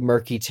into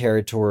murky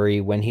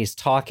territory when he's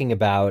talking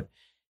about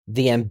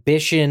the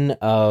ambition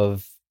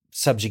of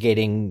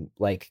subjugating,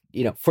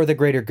 for the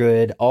greater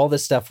good, all the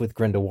stuff with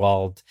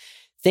Grindelwald,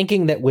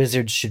 thinking that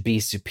wizards should be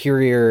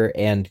superior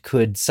and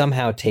could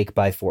somehow take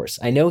by force.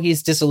 I know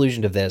he's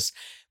disillusioned of this,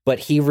 but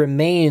he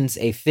remains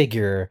a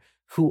figure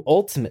who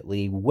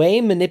ultimately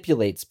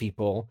manipulates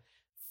people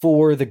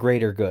for the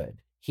greater good.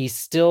 He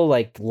still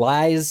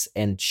lies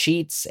and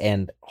cheats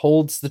and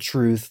holds the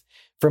truth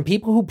from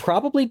people who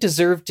probably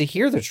deserve to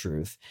hear the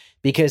truth,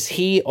 because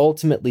he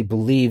ultimately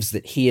believes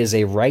that he is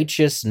a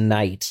righteous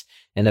knight,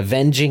 an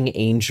avenging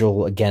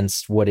angel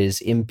against what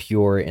is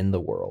impure in the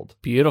world.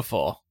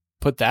 Beautiful.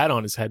 Put that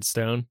on his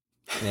headstone.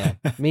 Yeah.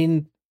 I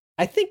mean,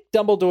 I think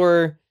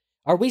Dumbledore,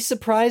 are we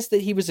surprised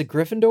that he was a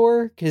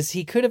Gryffindor? Because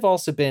he could have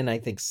also been, I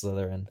think,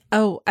 Slytherin.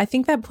 Oh, I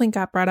think that point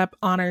got brought up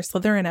on our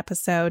Slytherin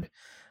episode.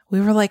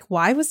 We were like,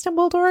 why was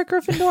Dumbledore a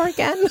Gryffindor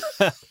again?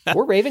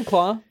 Or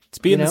Ravenclaw. It's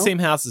being in the same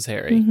house as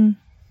Harry. Mm-hmm.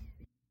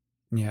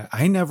 Yeah,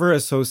 I never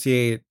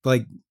associate,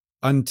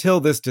 until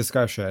this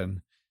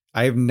discussion,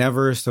 I've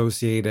never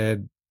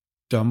associated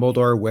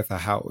Dumbledore with a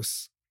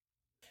house.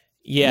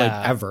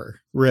 Yeah.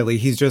 Ever, really.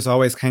 He's just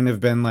always kind of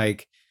been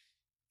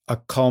a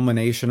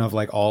culmination of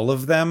all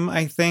of them,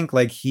 I think.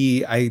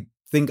 I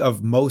think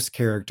of most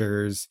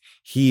characters,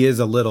 he is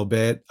a little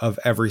bit of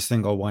every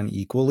single one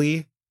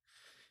equally,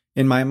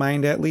 in my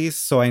mind at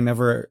least. So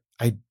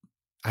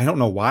I don't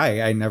know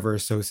why I never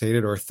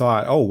associated or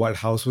thought, oh, what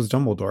house was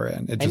Dumbledore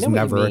in? It just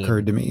never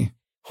occurred to me.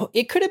 Well,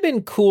 it could have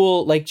been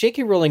cool.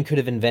 J.K. Rowling could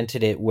have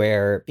invented it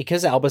where,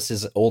 because Albus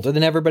is older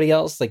than everybody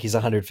else, he's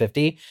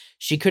 150,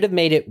 she could have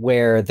made it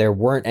where there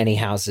weren't any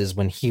houses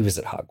when he was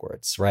at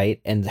Hogwarts,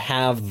 right? And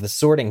have the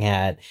sorting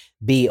hat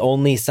be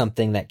only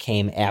something that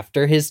came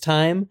after his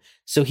time.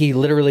 So he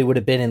literally would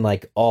have been in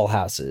all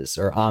houses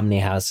or omni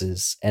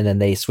houses, and then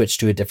they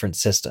switched to a different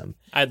system.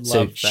 I'd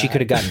love that. She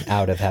could have gotten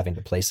out of having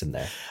to place him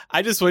there.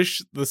 I just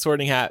wish the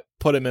sorting hat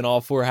put him in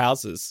all 4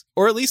 houses,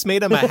 or at least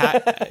made him a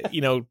hat,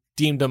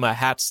 deemed him a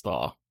hat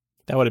stall.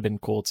 That would have been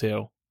cool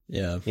too.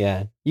 Yeah.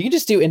 Yeah. You can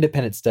just do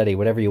independent study,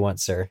 whatever you want,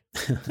 sir.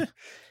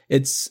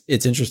 It's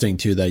interesting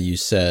too that you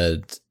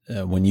said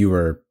when you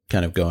were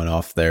kind of going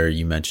off there,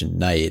 you mentioned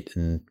knight,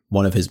 and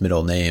one of his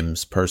middle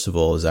names,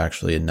 Percival, is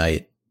actually a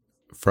knight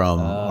from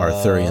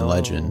Arthurian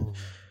legend.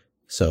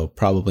 So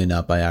probably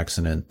not by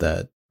accident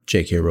that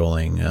J.K.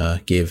 Rowling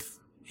gave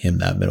him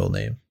that middle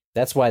name.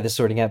 That's why the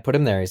sorting hat put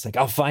him there. He's like,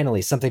 oh,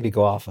 finally, something to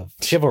go off of.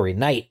 Chivalry,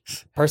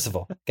 knight,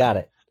 Percival. Got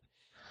it.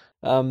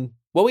 Well,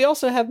 we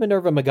also have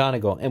Minerva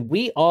McGonagall, and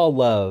we all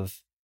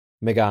love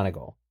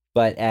McGonagall.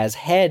 But as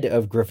head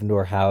of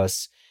Gryffindor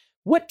House,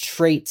 what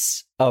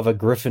traits of a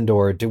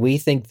Gryffindor do we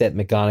think that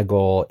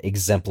McGonagall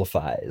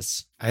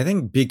exemplifies? I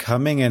think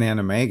becoming an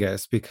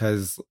animagus,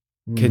 because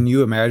can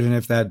you imagine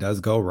if that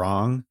does go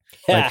wrong?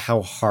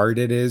 How hard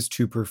it is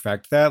to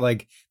perfect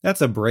that?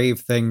 That's a brave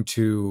thing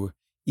to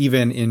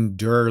even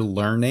endure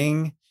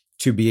learning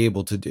to be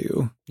able to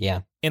do.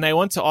 Yeah. And I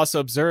want to also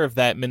observe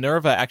that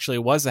Minerva actually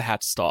was a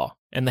hat stall,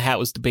 and the hat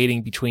was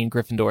debating between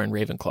Gryffindor and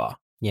Ravenclaw.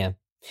 Yeah.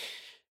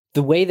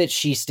 The way that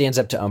she stands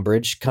up to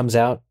Umbridge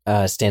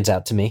stands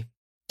out to me.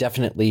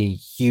 Definitely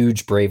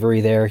huge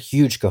bravery there,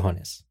 huge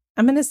cojones.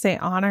 I'm going to say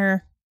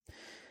honor,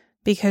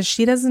 because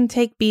she doesn't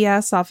take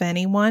BS off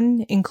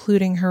anyone,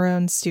 including her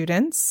own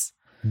students.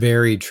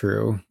 Very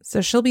true.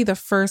 So she'll be the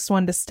first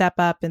one to step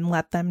up and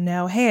let them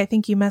know, hey, I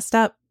think you messed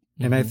up.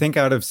 And I think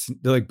out of,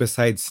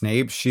 besides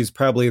Snape, she's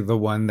probably the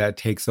one that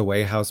takes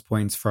away house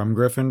points from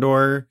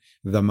Gryffindor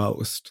the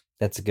most.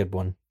 That's a good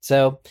one.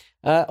 So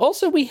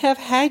also we have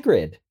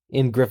Hagrid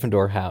in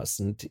Gryffindor House,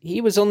 and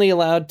he was only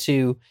allowed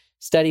to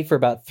study for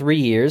about 3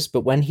 years,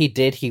 but when he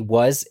did, he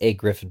was a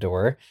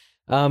Gryffindor.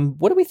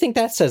 What do we think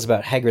that says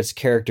about Hagrid's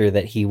character,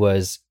 that he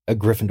was a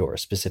Gryffindor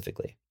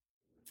specifically?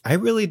 I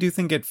really do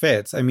think it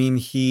fits. I mean,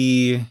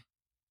 he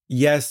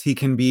yes, he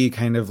can be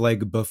kind of like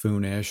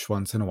buffoonish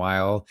once in a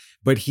while,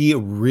 but he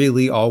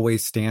really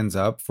always stands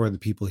up for the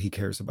people he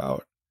cares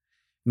about,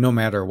 no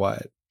matter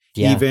what.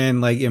 Yeah.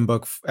 Even like in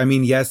I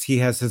mean, yes, he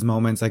has his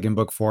moments like in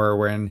book 4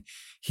 when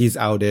he's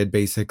outed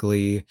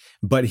basically,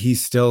 but he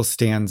still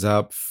stands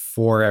up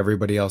for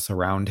everybody else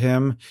around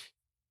him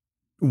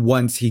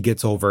once he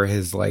gets over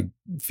his like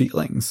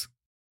feelings.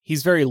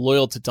 He's very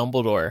loyal to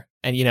Dumbledore,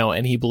 and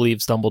and he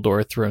believes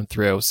Dumbledore through and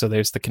through. So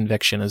there's the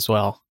conviction as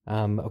well.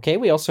 Okay,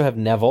 we also have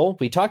Neville.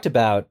 We talked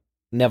about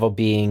Neville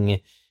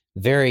being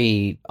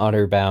very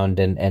honor bound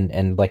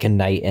and like a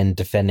knight and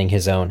defending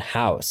his own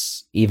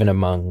house, even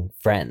among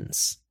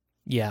friends.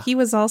 Yeah. He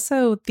was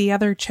also the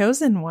other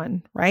chosen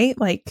one, right?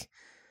 Like,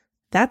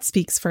 that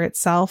speaks for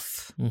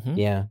itself. Mm-hmm.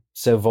 Yeah.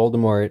 So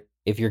Voldemort,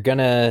 if you're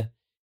gonna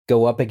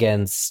go up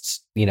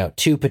against,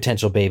 two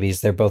potential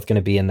babies, they're both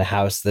gonna be in the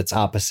house that's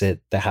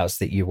opposite the house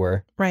that you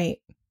were. Right.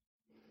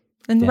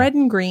 And Yeah. red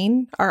and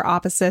green are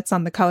opposites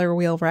on the color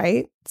wheel,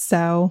 right?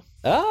 So.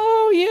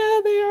 Oh,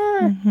 yeah, they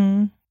are.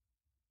 Mm-hmm.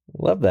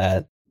 Love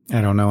that.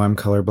 I don't know. I'm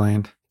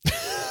colorblind.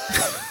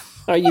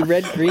 Are you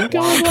red-green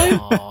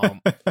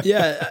colorblind?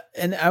 Yeah,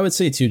 and I would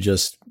say too,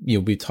 just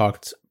we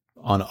talked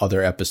on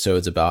other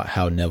episodes about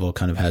how Neville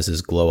kind of has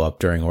his glow up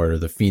during Order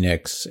of the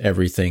Phoenix,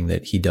 everything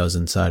that he does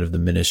inside of the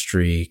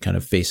Ministry, kind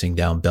of facing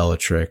down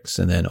Bellatrix,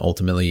 and then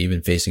ultimately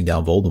even facing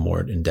down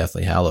Voldemort in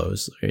Deathly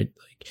Hallows. Right?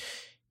 Like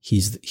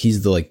he's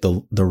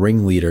the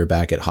ringleader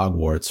back at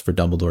Hogwarts for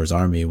Dumbledore's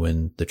army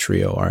when the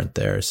trio aren't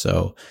there.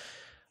 So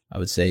I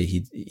would say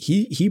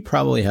he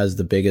probably has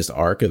the biggest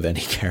arc of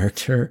any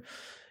character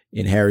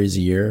in Harry's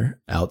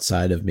year,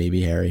 outside of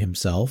maybe Harry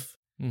himself.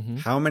 Mm-hmm.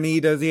 How many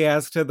does he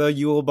ask to the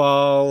Yule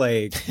Ball?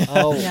 Like,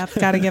 Yep,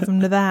 got to give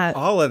him to that.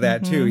 all of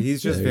that too. Mhm.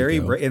 He's just There very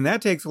you go. and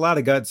that takes a lot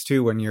of guts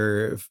too when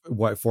you're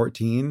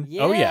 14.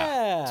 Yeah. Oh,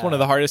 yeah. It's one of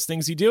the hardest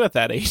things you do at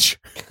that age.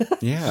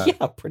 Yeah.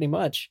 Yeah, pretty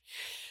much.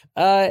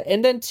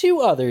 And then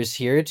two other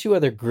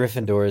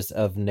Gryffindors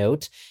of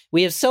note.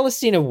 We have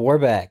Celestina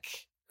Warbeck,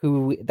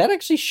 who, that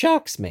actually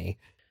shocks me.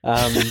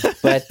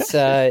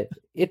 But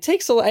it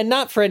takes a lot, and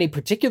not for any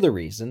particular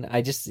reason.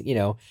 I just,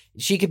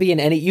 she could be in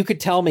any, you could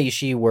tell me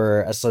she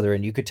were a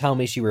Slytherin, you could tell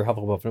me she were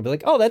Hufflepuff, and I'd be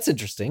like, oh, that's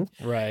interesting.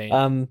 Right.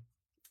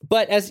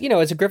 But as a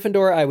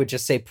Gryffindor, I would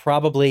just say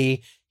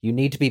probably you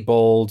need to be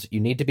bold,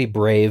 you need to be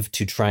brave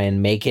to try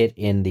and make it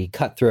in the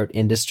cutthroat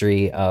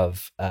industry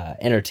of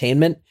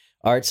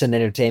arts and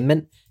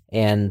entertainment,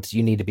 and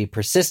you need to be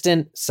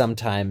persistent,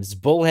 sometimes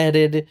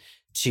bullheaded,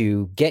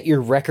 to get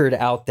your record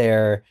out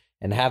there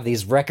and have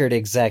these record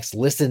execs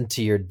listen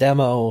to your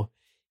demo.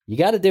 You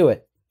got to do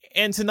it.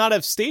 And to not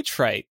have stage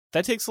fright.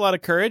 That takes a lot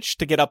of courage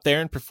to get up there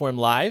and perform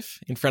live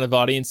in front of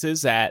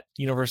audiences at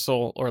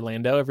Universal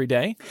Orlando every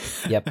day.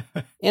 Yep.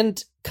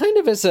 And kind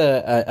of as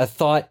a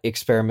thought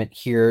experiment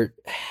here,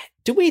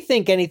 do we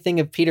think anything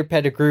of Peter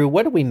Pettigrew?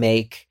 What do we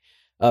make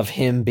of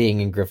him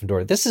being in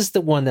Gryffindor? This is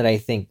the one that I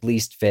think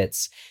least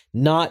fits,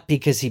 not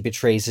because he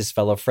betrays his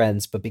fellow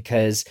friends, but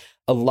because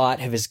a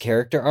lot of his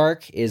character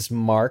arc is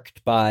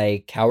marked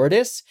by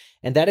cowardice,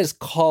 and that is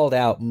called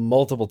out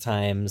multiple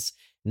times,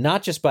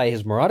 not just by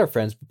his Marauder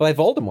friends, but by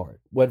Voldemort.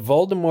 What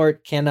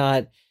Voldemort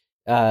cannot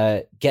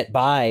get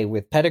by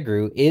with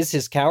Pettigrew is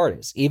his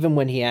cowardice. Even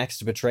when he acts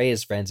to betray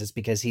his friends, it's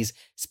because he's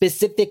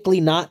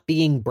specifically not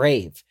being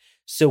brave.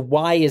 So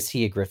why is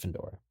he a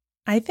Gryffindor?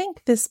 I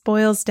think this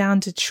boils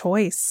down to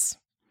choice.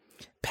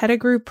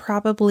 Pettigrew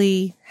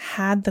probably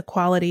had the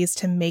qualities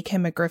to make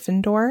him a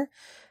Gryffindor,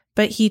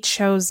 but he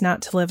chose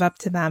not to live up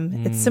to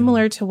them. It's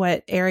similar to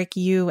what Eric,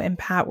 you, and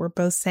Pat were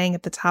both saying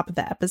at the top of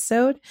the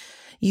episode.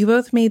 You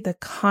both made the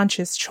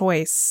conscious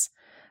choice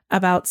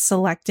about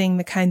selecting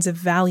the kinds of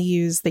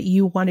values that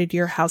you wanted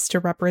your house to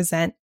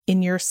represent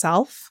in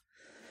yourself.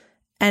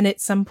 And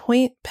at some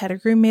point,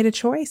 Pettigrew made a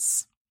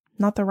choice.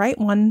 Not the right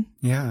one.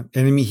 Yeah.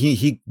 And I mean,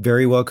 he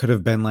very well could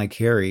have been like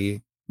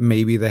Harry.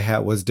 Maybe the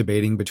hat was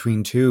debating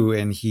between two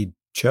and he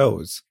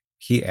chose.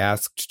 He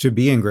asked to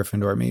be in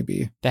Gryffindor,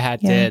 maybe. The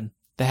hat did.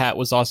 The hat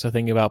was also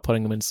thinking about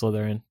putting him in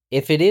Slytherin.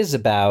 If it is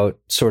about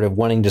sort of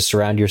wanting to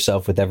surround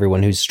yourself with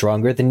everyone who's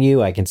stronger than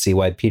you, I can see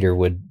why Peter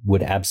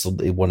would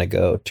absolutely want to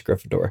go to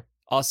Gryffindor.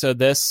 Also,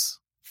 this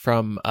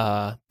from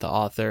the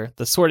author,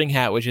 the Sorting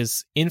Hat, which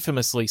is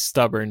infamously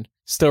stubborn,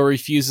 still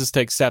refuses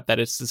to accept that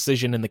its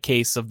decision in the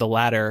case of the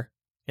latter,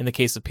 in the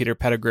case of Peter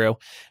Pettigrew,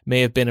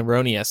 may have been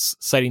erroneous,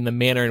 citing the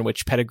manner in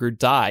which Pettigrew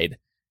died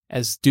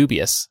as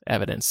dubious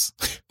evidence.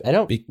 I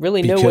don't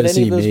really know what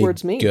any of those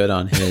words mean. Good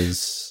on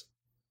his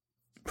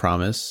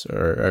promise,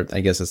 or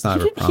I guess it's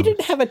not a promise. He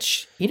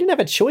didn't have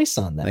a choice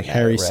on that. Like matter,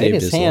 Harry right? saved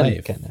his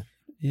life. Kinda.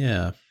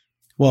 Yeah.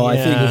 Well, I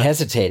think he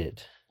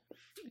hesitated.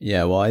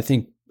 Yeah, well, I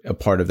think a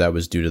part of that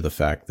was due to the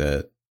fact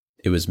that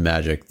it was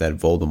magic that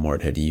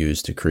Voldemort had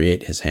used to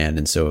create his hand,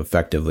 and so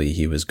effectively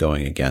he was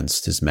going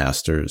against his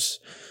master's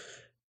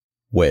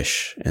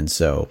wish, and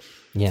so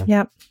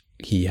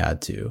he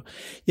had to.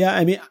 Yeah,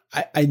 I mean,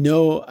 I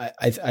know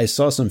I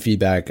saw some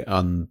feedback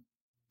on,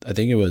 I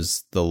think it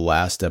was the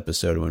last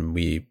episode when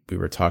we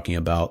were talking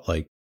about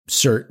like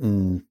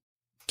certain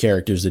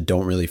characters that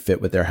don't really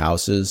fit with their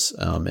houses.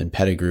 And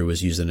Pettigrew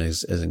was used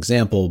as an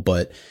example,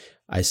 but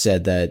I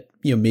said that,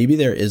 maybe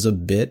there is a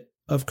bit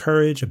of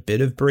courage, a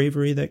bit of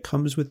bravery that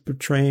comes with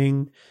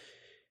betraying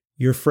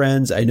your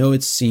friends. I know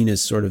it's seen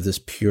as sort of this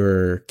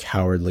pure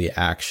cowardly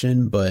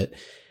action, but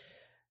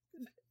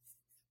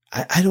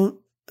I don't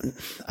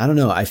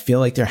know. I feel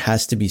like there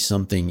has to be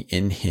something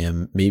in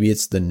him. Maybe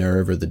it's the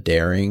nerve or the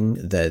daring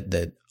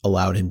that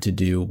allowed him to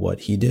do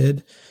what he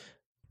did.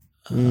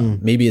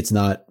 Maybe it's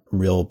not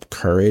real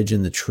courage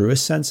in the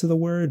truest sense of the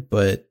word,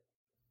 but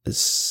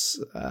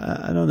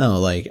I don't know.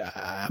 Like,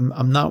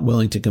 I'm not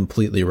willing to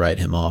completely write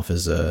him off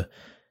as a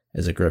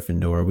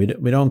Gryffindor.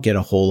 We don't get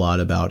a whole lot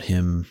about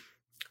him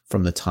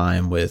from the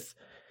time with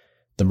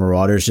the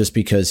Marauders, just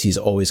because he's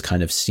always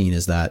kind of seen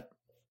as that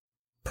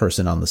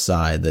person on the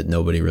side that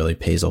nobody really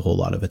pays a whole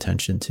lot of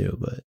attention to.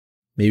 But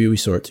maybe we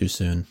saw it too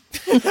soon.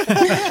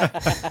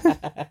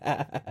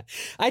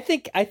 I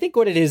think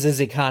what it is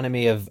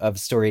economy of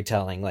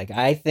storytelling. Like,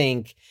 I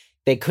think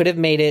they could have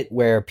made it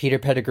where Peter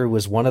Pettigrew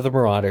was one of the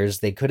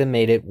Marauders. They could have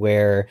made it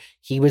where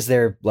he was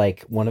their,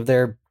 like, one of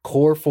their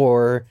core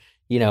four,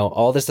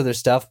 all this other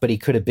stuff, but he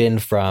could have been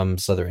from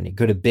Slytherin. He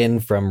could have been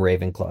from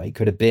Ravenclaw. He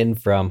could have been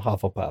from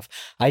Hufflepuff.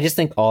 I just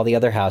think all the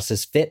other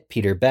houses fit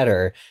Peter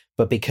better,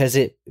 but because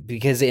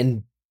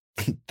in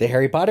the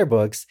Harry Potter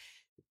books,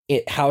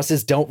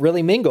 houses don't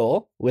really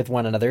mingle with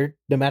one another.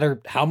 No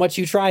matter how much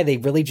you try, they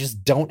really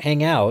just don't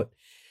hang out.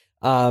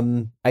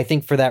 I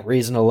think for that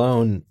reason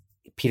alone,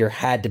 Peter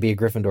had to be a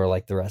Gryffindor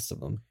like the rest of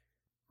them.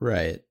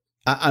 Right.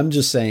 I'm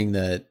just saying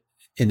that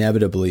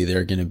inevitably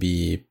there are going to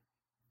be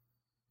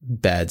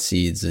bad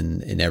seeds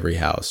in every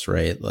house,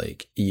 right?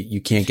 Like,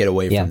 you can't get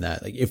away from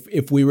that. Like,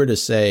 if we were to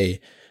say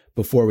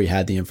before we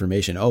had the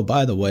information, oh,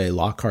 by the way,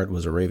 Lockhart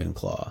was a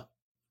Ravenclaw,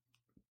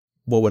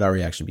 what would our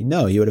reaction be?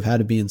 No, he would have had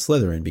to be in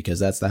Slytherin because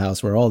that's the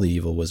house where all the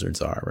evil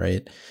wizards are,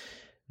 right?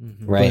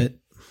 Mm-hmm. Right. But,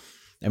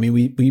 I mean,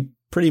 we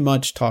pretty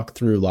much talked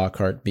through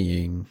Lockhart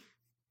using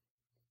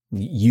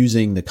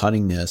the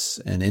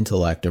cunningness and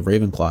intellect of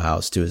Ravenclaw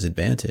House to his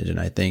advantage, and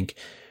I think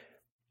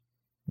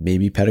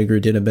maybe Pettigrew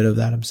did a bit of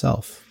that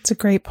himself. It's a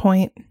great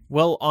point.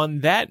 Well, on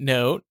that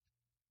note,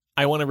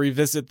 I want to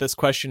revisit this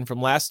question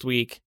from last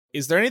week.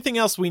 Is there anything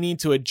else we need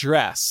to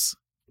address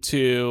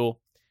to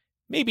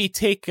maybe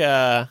take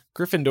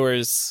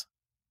Gryffindor's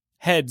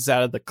heads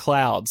out of the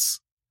clouds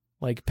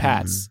like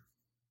Pat's?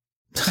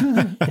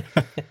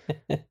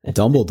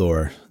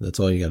 Dumbledore. That's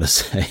all you got to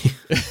say.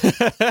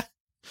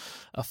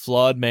 A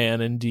flawed man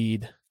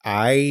indeed.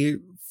 I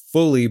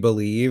fully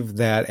believe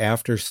that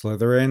after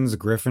Slytherins,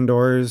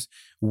 Gryffindors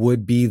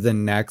would be the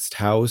next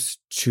house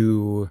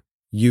to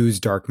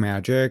use dark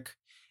magic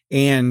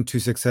and to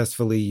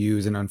successfully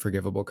use an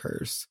unforgivable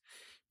curse,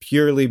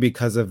 purely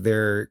because of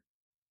their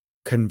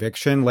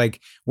conviction.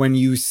 Like, when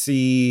you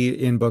see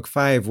in book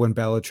 5, when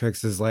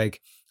Bellatrix is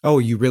like, oh,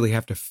 you really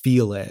have to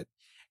feel it.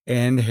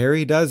 And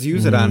Harry does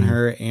use it on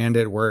her, and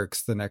it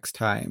works the next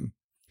time.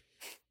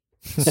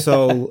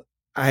 So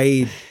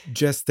I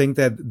just think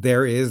that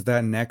there is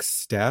that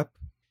next step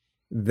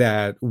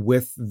that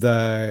with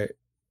the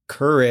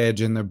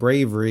courage and the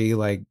bravery,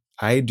 like,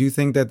 I do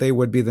think that they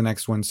would be the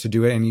next ones to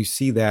do it. And you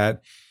see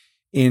that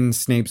in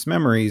Snape's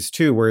memories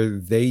too, where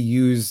they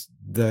use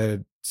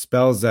the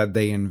spells that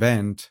they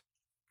invent,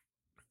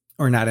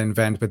 or not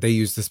invent, but they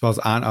use the spells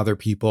on other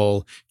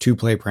people to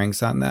play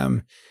pranks on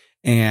them.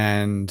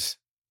 And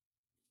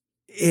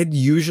it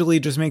usually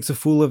just makes a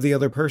fool of the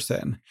other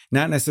person.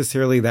 Not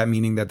necessarily that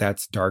meaning that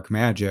that's dark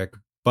magic,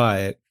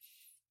 but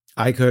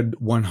I could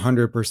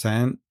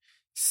 100%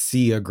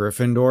 see a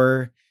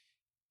Gryffindor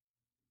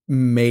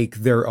make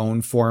their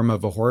own form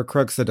of a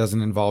Horcrux that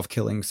doesn't involve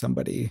killing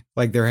somebody.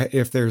 Like,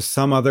 if there's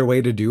some other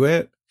way to do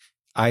it,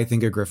 I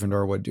think a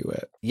Gryffindor would do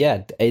it.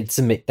 Yeah, that's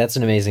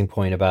an amazing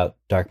point about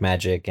dark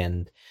magic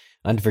and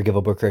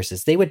unforgivable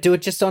curses. They would do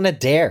it just on a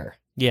dare.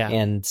 Yeah.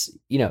 And,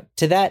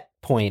 to that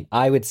point,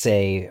 I would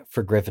say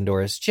for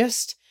Gryffindors,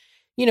 just,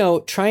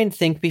 try and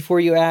think before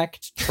you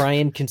act. Try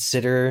and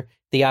consider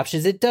the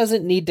options. It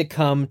doesn't need to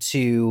come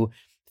to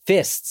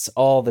fists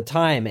all the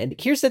time. And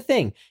here's the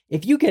thing.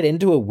 If you get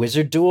into a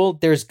wizard duel,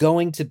 there's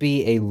going to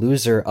be a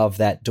loser of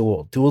that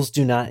duel. Duels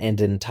do not end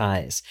in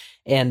ties.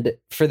 And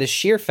for the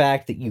sheer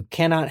fact that you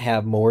cannot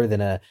have more than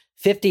a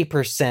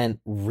 50%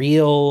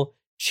 real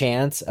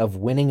chance of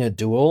winning a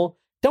duel,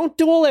 don't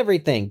duel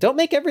everything. Don't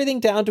make everything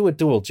down to a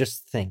duel.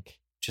 Just think.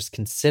 Just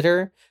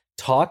consider,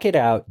 talk it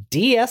out,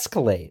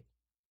 de-escalate.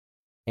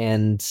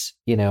 And,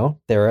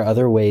 there are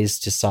other ways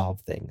to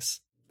solve things.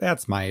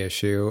 That's my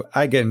issue.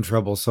 I get in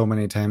trouble so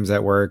many times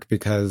at work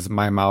because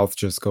my mouth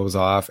just goes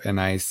off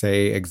and I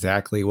say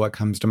exactly what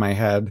comes to my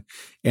head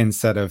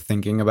instead of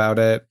thinking about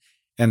it.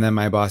 And then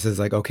my boss is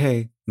like,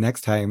 okay,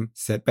 next time,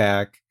 sit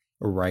back,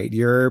 write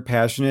your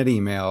passionate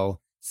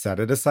email, set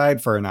it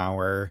aside for an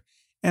hour,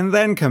 and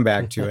then come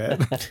back to it.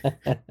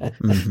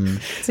 Mm-hmm.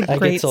 It's a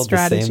great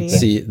strategy.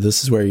 See,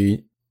 this is where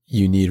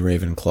you need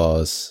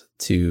Ravenclaws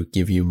to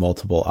give you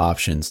multiple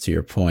options, to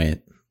your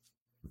point,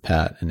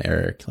 Pat and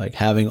Eric, like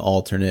having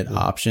alternate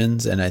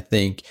options. And I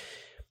think,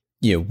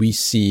 we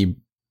see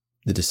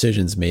the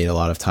decisions made a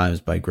lot of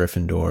times by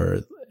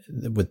Gryffindor,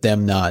 with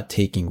them not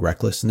taking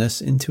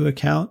recklessness into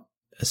account,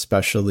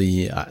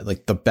 especially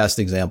like the best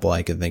example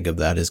I can think of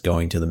that is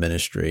going to the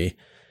Ministry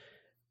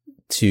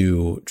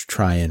to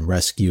try and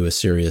rescue a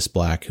Sirius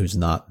Black who's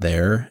not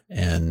there.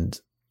 And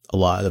a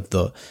lot of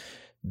the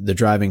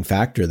driving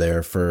factor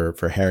there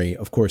for Harry,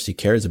 of course, he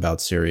cares about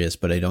Sirius,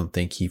 but I don't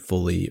think he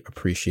fully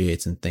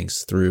appreciates and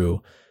thinks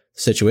through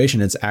the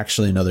situation. It's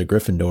actually another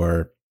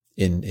Gryffindor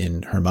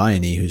in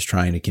Hermione who's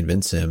trying to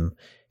convince him,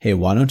 hey,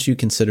 why don't you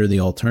consider the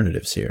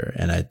alternatives here?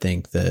 And I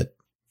think that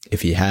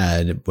if he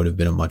had, it would have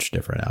been a much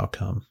different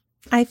outcome.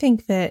 I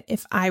think that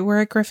if I were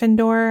a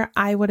Gryffindor,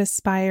 I would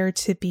aspire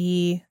to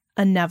be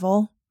a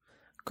Neville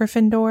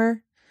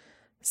Gryffindor,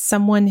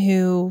 someone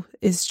who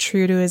is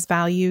true to his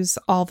values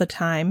all the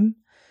time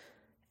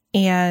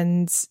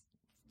and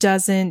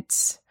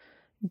doesn't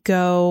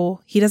blow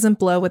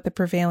with the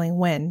prevailing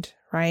wind,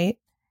 right?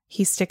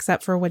 He sticks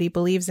up for what he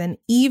believes in,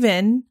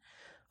 even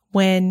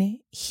when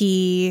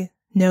he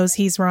knows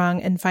he's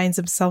wrong and finds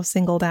himself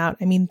singled out.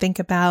 I mean, think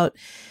about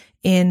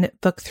in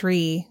book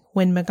 3,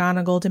 when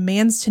McGonagall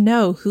demands to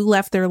know who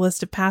left their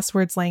list of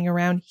passwords laying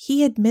around,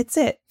 he admits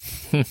it.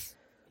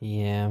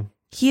 Yeah.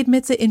 He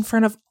admits it in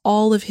front of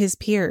all of his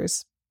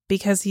peers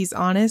because he's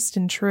honest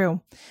and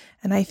true.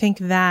 And I think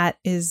that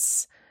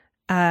is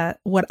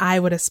what I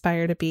would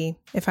aspire to be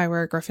if I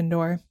were a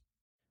Gryffindor.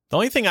 The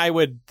only thing I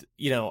would,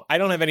 I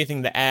don't have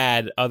anything to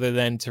add other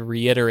than to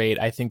reiterate,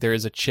 I think there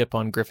is a chip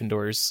on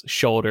Gryffindor's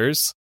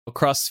shoulders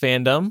across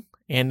fandom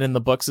and in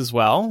the books as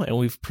well. And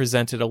we've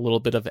presented a little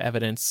bit of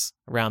evidence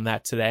around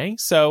that today.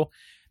 So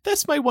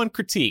that's my one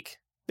critique.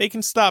 They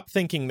can stop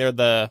thinking they're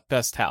the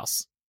best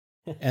house.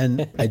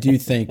 And I do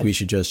think we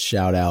should just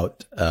shout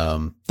out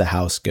the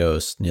house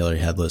ghost, Nearly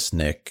Headless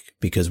Nick,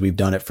 because we've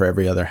done it for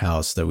every other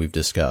house that we've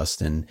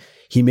discussed. And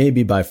he may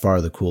be by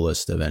far the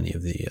coolest of any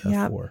of the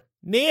 4.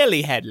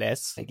 Nearly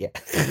headless.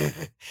 Yeah.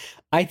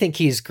 I think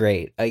he's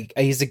great.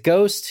 He's a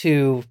ghost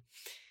who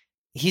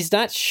he's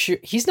not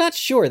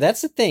sure.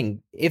 That's the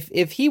thing.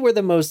 If he were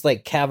the most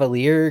like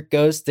cavalier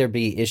ghost, there'd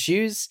be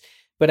issues.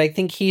 But I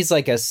think he's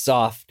like a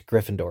soft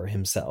Gryffindor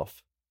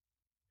himself.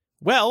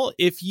 Well,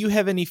 if you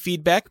have any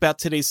feedback about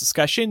today's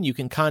discussion, you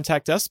can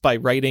contact us by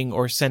writing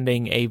or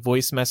sending a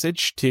voice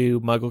message to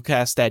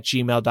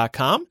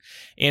mugglecast@gmail.com.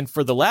 And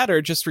for the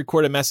latter, just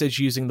record a message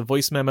using the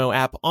voice memo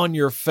app on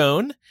your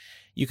phone.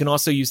 You can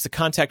also use the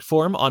contact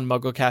form on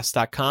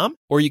mugglecast.com,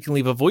 or you can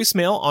leave a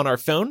voicemail on our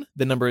phone.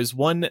 The number is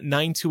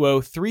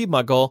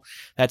 1-920-3-MUGGLE.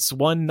 That's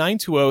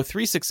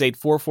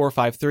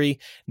 1-920-368-4453.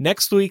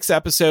 Next week's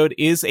episode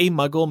is a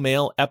Muggle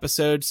Mail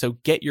episode, so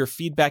get your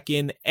feedback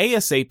in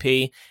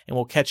ASAP, and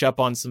we'll catch up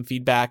on some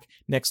feedback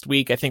next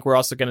week. I think we're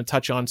also going to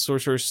touch on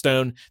Sorcerer's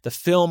Stone, the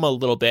film, a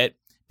little bit,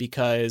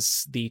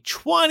 because the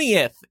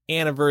 20th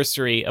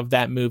anniversary of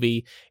that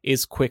movie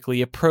is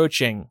quickly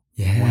approaching.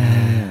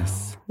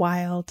 Yes.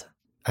 Wild.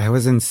 I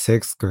was in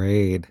 6th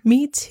grade.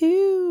 Me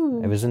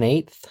too. I was in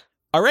 8th.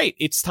 All right,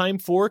 it's time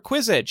for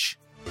Quizzitch.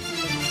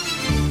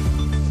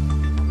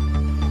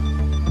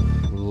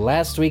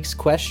 Last week's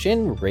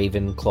question,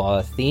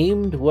 Ravenclaw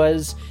themed,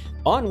 was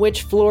on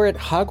which floor at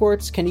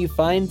Hogwarts can you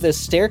find the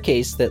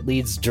staircase that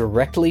leads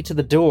directly to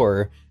the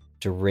door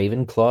to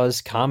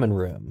Ravenclaw's common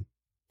room?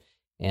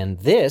 And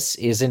this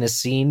is in a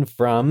scene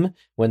from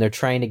when they're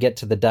trying to get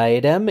to the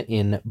diadem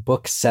in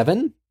Book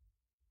 7.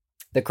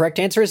 The correct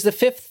answer is the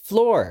 5th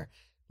floor.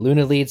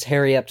 Luna leads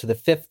Harry up to the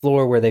 5th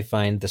floor where they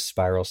find the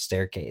spiral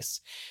staircase.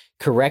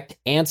 Correct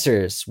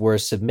answers were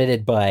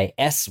submitted by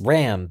S.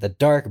 Ram, the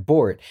Dark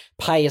Bort,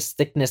 Pious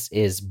Thickness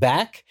is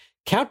back,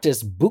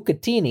 Countess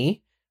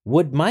Bucatini,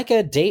 Would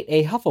Micah date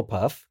a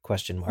Hufflepuff? ?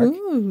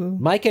 Ooh.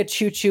 Micah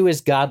Choo Choo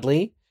is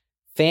godly,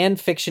 Fan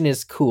fiction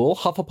is cool,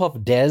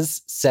 Hufflepuff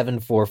Des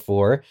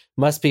 744,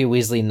 Must Be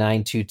Weasley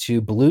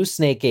 922, Blue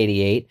Snake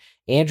 88,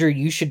 Andrew,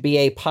 you should be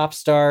a pop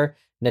star,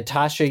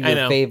 Natasha, your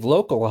fave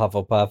local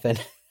Hufflepuff, and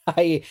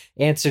I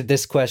answered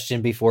this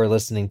question before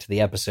listening to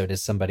the episode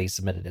as somebody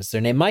submitted as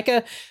their name.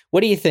 Micah,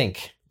 what do you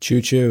think?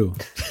 Choo choo.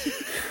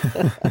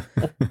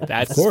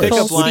 That's full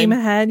pickup line. Steam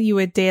ahead, you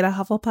would date a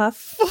Hufflepuff.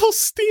 Full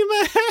steam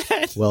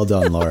ahead. Well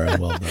done, Laura.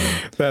 Well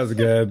done. That was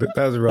good.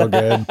 That was real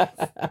good.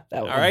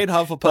 All right,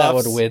 Hufflepuffs. That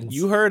one wins.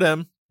 You heard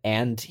him.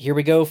 And here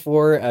we go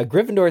for a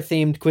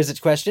Gryffindor-themed Quizzitch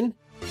question.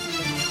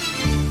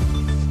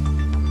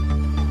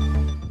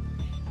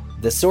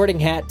 The Sorting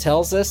Hat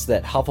tells us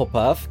that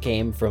Hufflepuff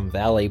came from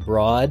Valley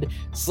Broad,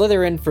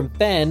 Slytherin from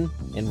Fen,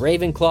 and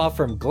Ravenclaw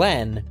from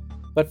Glen.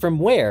 But from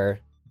where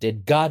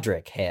did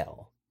Godric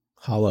hail?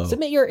 Hollow.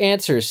 Submit your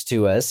answers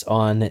to us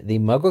on the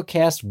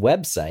MuggleCast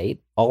website,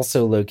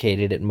 also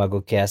located at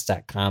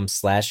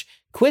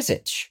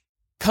mugglecast.com/Quizzitch.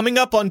 Coming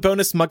up on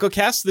Bonus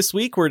MuggleCast this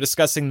week, we're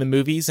discussing the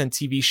movies and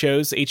TV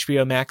shows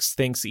HBO Max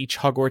thinks each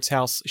Hogwarts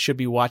house should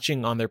be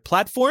watching on their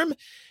platform.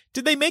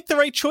 Did they make the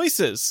right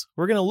choices?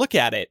 We're going to look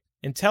at it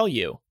and tell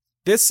you.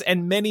 This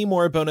and many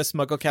more bonus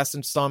MuggleCast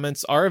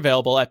installments are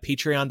available at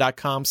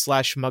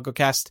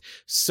patreon.com/MuggleCast.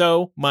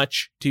 So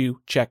much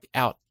to check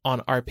out on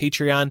our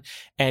Patreon,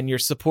 and your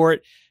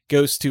support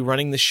goes to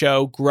running the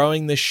show,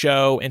 growing the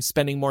show, and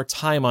spending more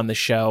time on the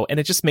show. And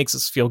it just makes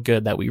us feel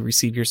good that we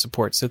receive your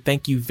support. So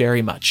thank you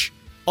very much.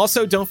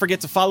 Also, don't forget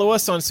to follow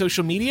us on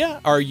social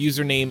media. Our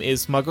username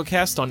is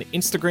MuggleCast on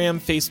Instagram,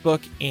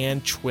 Facebook,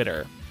 and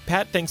Twitter.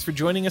 Pat, thanks for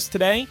joining us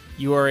today.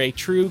 You are a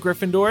true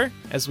Gryffindor,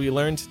 as we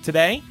learned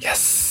today.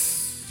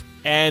 Yes.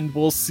 And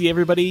we'll see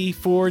everybody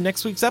for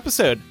next week's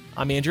episode.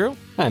 I'm Andrew.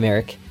 I'm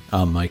Eric.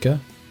 I'm Micah.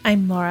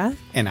 I'm Laura.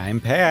 And I'm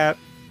Pat.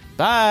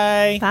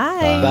 Bye.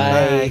 Bye.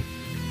 Bye.